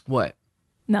 What?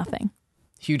 nothing.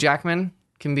 Hugh Jackman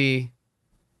can be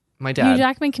my Hugh dad.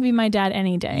 Jackman can be my dad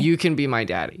any day. You can be my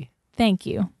daddy. Thank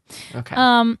you. Okay.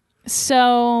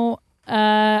 So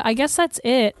I guess that's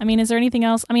it. I mean, is there anything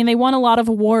else? I mean, they won a lot of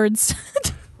awards.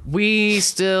 We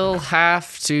still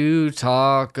have to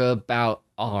talk about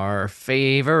our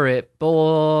favorite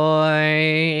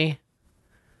boy.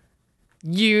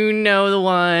 You know the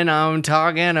one I'm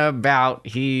talking about.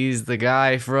 He's the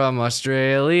guy from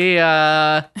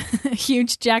Australia.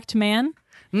 Huge jacked man.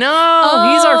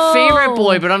 No, he's our favorite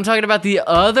boy, but I'm talking about the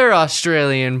other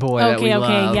Australian boy that we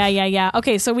love. Yeah.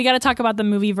 Okay, so we got to talk about the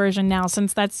movie version now,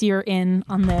 since that's your in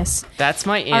on this. That's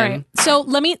my in. All right. So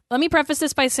let me preface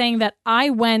this by saying that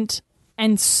I went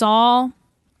and saw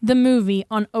the movie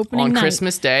on opening night. On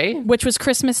Christmas Day? Which was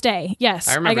Christmas Day. Yes.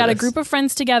 I remember got a this. group of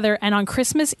friends together, and on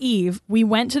Christmas Eve, we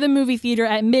went to the movie theater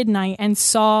at midnight and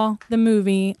saw the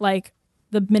movie, like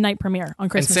the midnight premiere on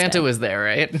Christmas Day. And Santa was there,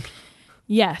 right?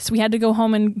 Yes. We had to go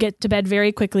home and get to bed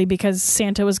very quickly because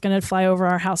Santa was going to fly over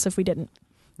our house if we didn't.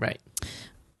 Right.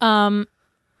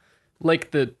 Like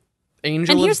the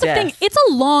angel and here's of death. the thing. It's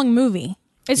a long movie.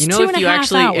 It's you know, 2.5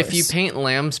 hours. if you paint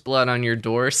lamb's blood on your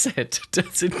door, Santa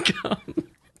doesn't come.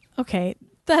 Okay,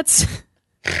 that's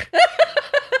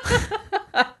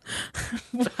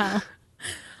wow.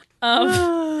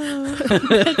 I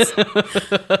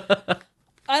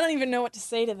don't even know what to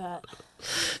say to that.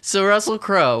 So Russell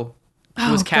Crowe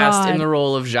was cast in the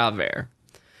role of Javert.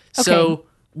 So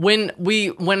when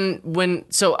I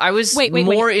was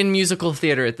more in musical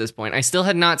theater at this point. I still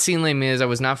had not seen Les Mis. I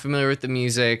was not familiar with the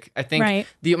music. I think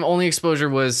the only exposure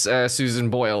was Susan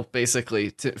Boyle,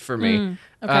 basically, for me.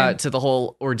 To the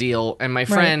whole ordeal. And my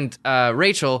friend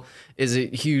Rachel is a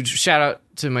huge shout out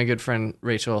to my good friend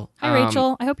Rachel. Hi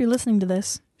Rachel, I hope you're listening to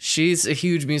this. She's a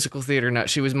huge musical theater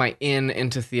nut. She was my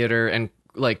into theater and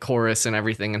like chorus and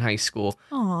everything in high school.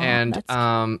 Aww, and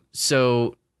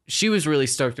so she was really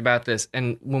stoked about this.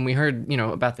 And when we heard,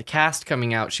 about the cast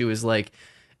coming out, she was like,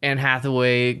 Anne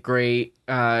Hathaway, great,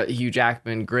 Hugh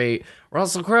Jackman, great,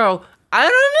 Russell Crowe, I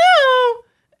don't know.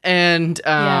 And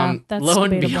lo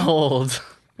and behold,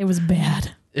 it was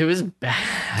bad. It was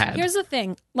bad. Here's the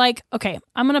thing. Like, okay,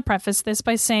 I'm going to preface this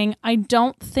by saying I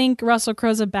don't think Russell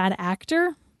Crowe's a bad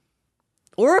actor.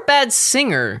 Or a bad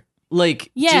singer.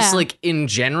 Just like in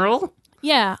general.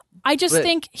 Yeah. I just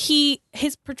think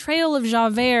his portrayal of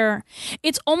Javert,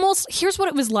 it's almost, here's what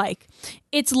it was like.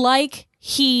 It's like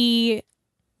he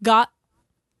got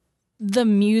the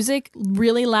music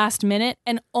really last minute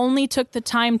and only took the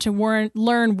time to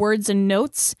learn words and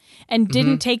notes and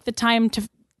didn't take the time to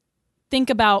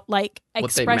think about like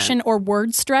expression or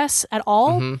word stress at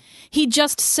all. He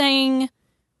just sang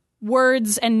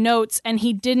words and notes and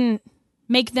he didn't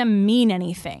make them mean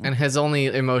anything. And his only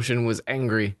emotion was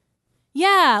angry.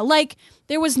 Yeah, like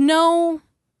there was no,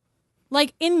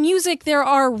 like in music there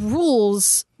are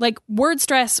rules, like word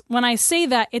stress. When I say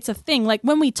that, it's a thing. Like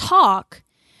when we talk,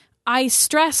 I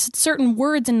stress certain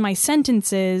words in my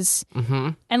sentences,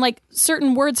 and like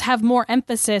certain words have more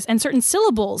emphasis and certain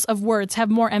syllables of words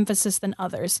have more emphasis than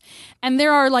others. And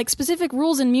there are like specific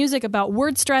rules in music about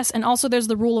word stress, and also there's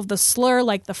the rule of the slur,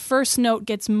 like the first note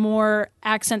gets more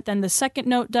accent than the second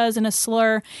note does in a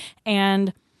slur.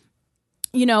 And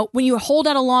when you hold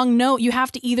out a long note, you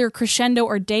have to either crescendo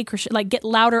or decrescendo, like get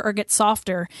louder or get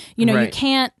softer. You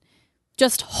can't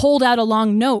just hold out a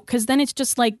long note because then it's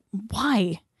just like,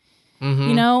 why?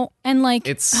 And like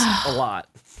it's a lot.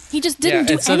 He just didn't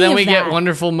do any of that. So then we get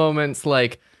wonderful moments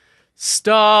like stars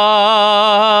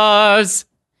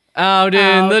out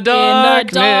in the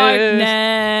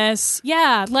darkness.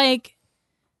 Yeah, like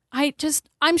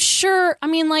I'm sure, I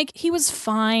mean, like, he was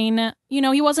fine.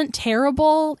 He wasn't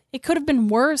terrible. It could have been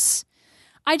worse.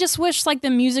 I just wish, like, the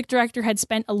music director had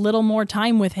spent a little more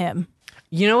time with him.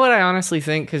 You know what I honestly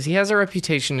think? Because he has a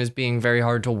reputation as being very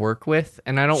hard to work with,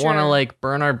 and I don't want to, like,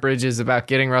 burn our bridges about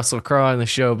getting Russell Crowe on the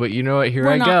show, but you know what? Here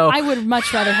I go. I would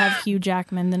much rather have Hugh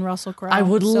Jackman than Russell Crowe. I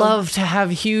would love to have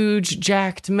huge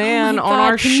jacked man on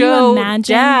our can show. You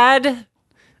imagine?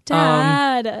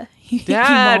 Dad,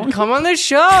 Dad, come on the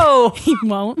show. He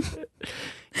won't.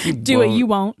 Do it, you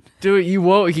won't. Do it, you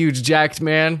won't, huge jacked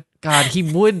man. God, he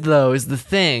would though, is the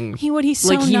thing. He would, he's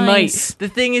so like, he nice. Might. The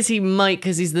thing is he might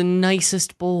because he's the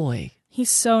nicest boy. He's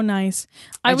so nice.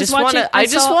 I just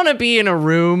want to be in a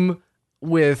room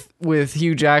with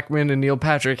Hugh Jackman and Neil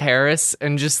Patrick Harris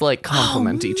and just like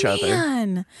compliment each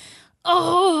other.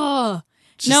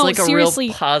 Just no, like a seriously.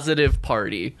 real positive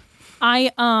party.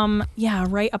 A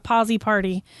posy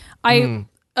party. I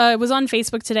was on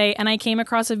Facebook today and I came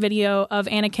across a video of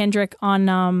Anna Kendrick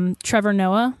on Trevor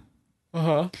Noah.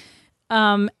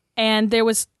 And there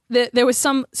was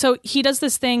some, so he does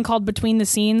this thing called Between the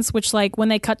Scenes, which like when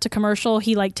they cut to commercial,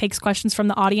 he like takes questions from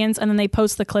the audience and then they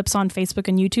post the clips on Facebook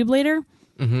and YouTube later.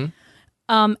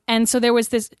 And so there was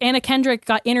this, Anna Kendrick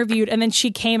got interviewed and then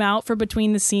she came out for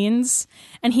between the scenes.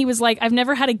 And he was like, I've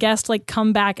never had a guest like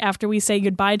come back after we say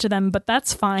goodbye to them, but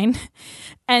that's fine.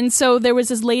 And so there was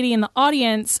this lady in the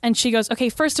audience and she goes, okay,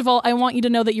 first of all, I want you to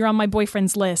know that you're on my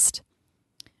boyfriend's list.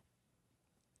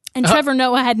 And Trevor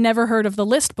Noah had never heard of the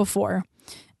list before.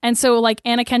 And so like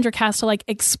Anna Kendrick has to like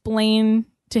explain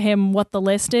to him what the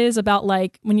list is about,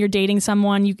 like when you're dating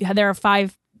someone, there are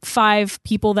five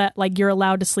people that like you're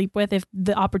allowed to sleep with if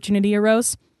the opportunity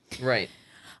arose. Right.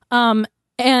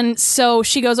 And so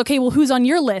she goes, okay, well, who's on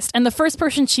your list? And the first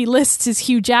person she lists is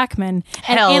Hugh Jackman.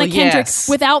 And Hell Anna Kendrick, yes.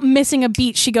 without missing a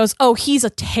beat, she goes, oh, he's a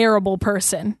terrible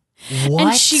person. What?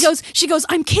 And she goes,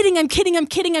 I'm kidding.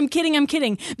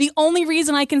 The only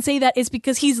reason I can say that is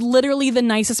because he's literally the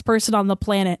nicest person on the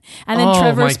planet. And then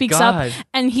Trevor speaks up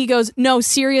and he goes, no,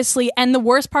 seriously. And the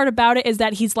worst part about it is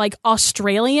that he's like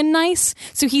Australian nice.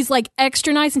 So he's like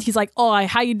extra nice and he's like, oh,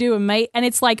 how you doing, mate? And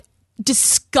it's like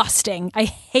disgusting. I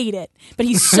hate it. But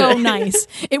he's so nice.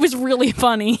 It was really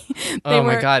funny.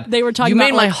 My God. They were talking about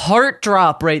You made my like, heart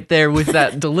drop right there with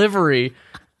that delivery.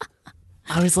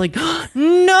 I was like, no,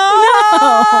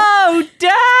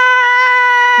 Dad!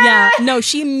 Yeah, no,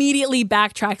 she immediately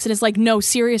backtracks and is like, no,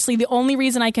 seriously, the only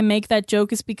reason I can make that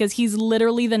joke is because he's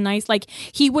literally the nice, like,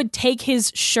 he would take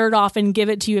his shirt off and give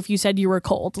it to you if you said you were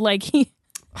cold. Like,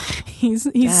 he's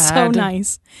so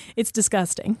nice. It's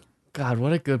disgusting. God,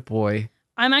 what a good boy.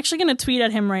 I'm actually going to tweet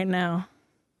at him right now.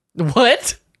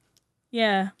 What?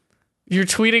 Yeah. You're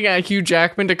tweeting at Hugh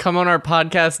Jackman to come on our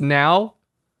podcast now?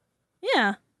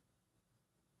 Yeah.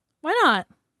 Why not?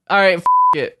 All right,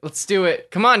 it. Let's do it.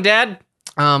 Come on, Dad.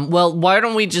 Well, why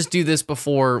don't we just do this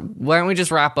why don't we just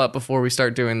wrap up before we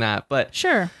start doing that? But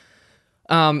sure.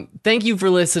 Thank you for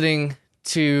listening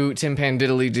to Tin Pan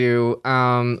Diddly Doo.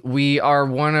 We are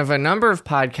one of a number of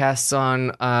podcasts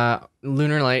on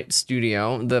Lunar Light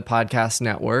Studio, the podcast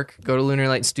network. Go to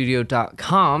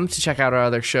lunarlightstudio.com to check out our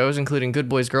other shows, including Good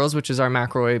Boys Girls, which is our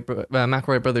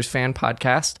McElroy Brothers fan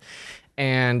podcast.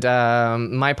 And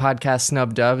my podcast,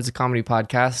 Snub Dub, is a comedy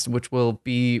podcast, which will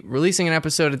be releasing an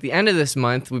episode at the end of this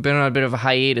month. We've been on a bit of a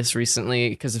hiatus recently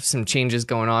because of some changes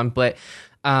going on. But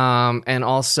and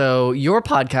also, your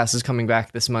podcast is coming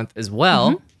back this month as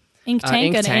well. Mm-hmm. Ink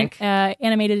Tank, an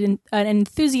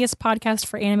enthusiast podcast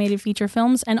for animated feature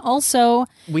films. And also...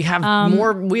 We have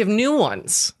more... We have new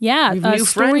ones. Yeah. We have new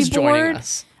friends joining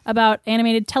us. About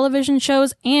animated television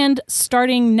shows, and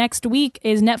starting next week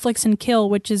is Netflix and Kill,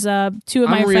 which is two of my friends from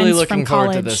college. I'm really looking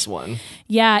forward to this one.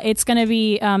 Yeah, it's going to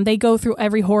be, they go through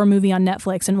every horror movie on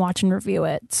Netflix and watch and review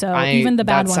it. So even the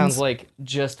bad ones. That sounds like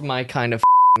just my kind of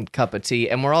cup of tea.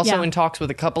 And we're also in talks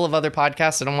with a couple of other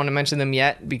podcasts. I don't want to mention them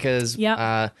yet because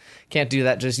can't do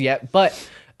that just yet. But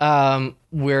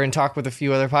we're in talk with a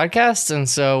few other podcasts, and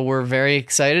so we're very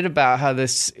excited about how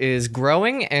this is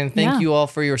growing. And thank you all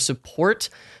for your support.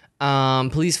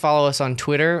 Please follow us on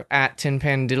Twitter at Tin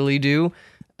Pan Diddly Doo.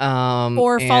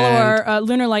 Or follow our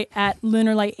Lunar Light at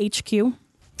Lunar Light HQ.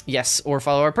 Yes, or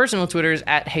follow our personal Twitters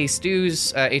at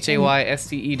Haystews,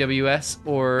 HAYSTEWS,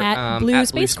 or at Blue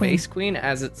Space Queen,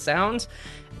 as it sounds.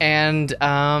 And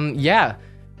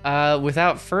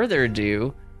without further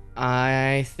ado,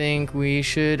 I think we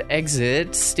should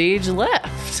exit stage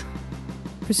left.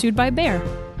 Pursued by Bear.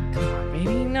 Come on,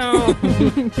 baby, no.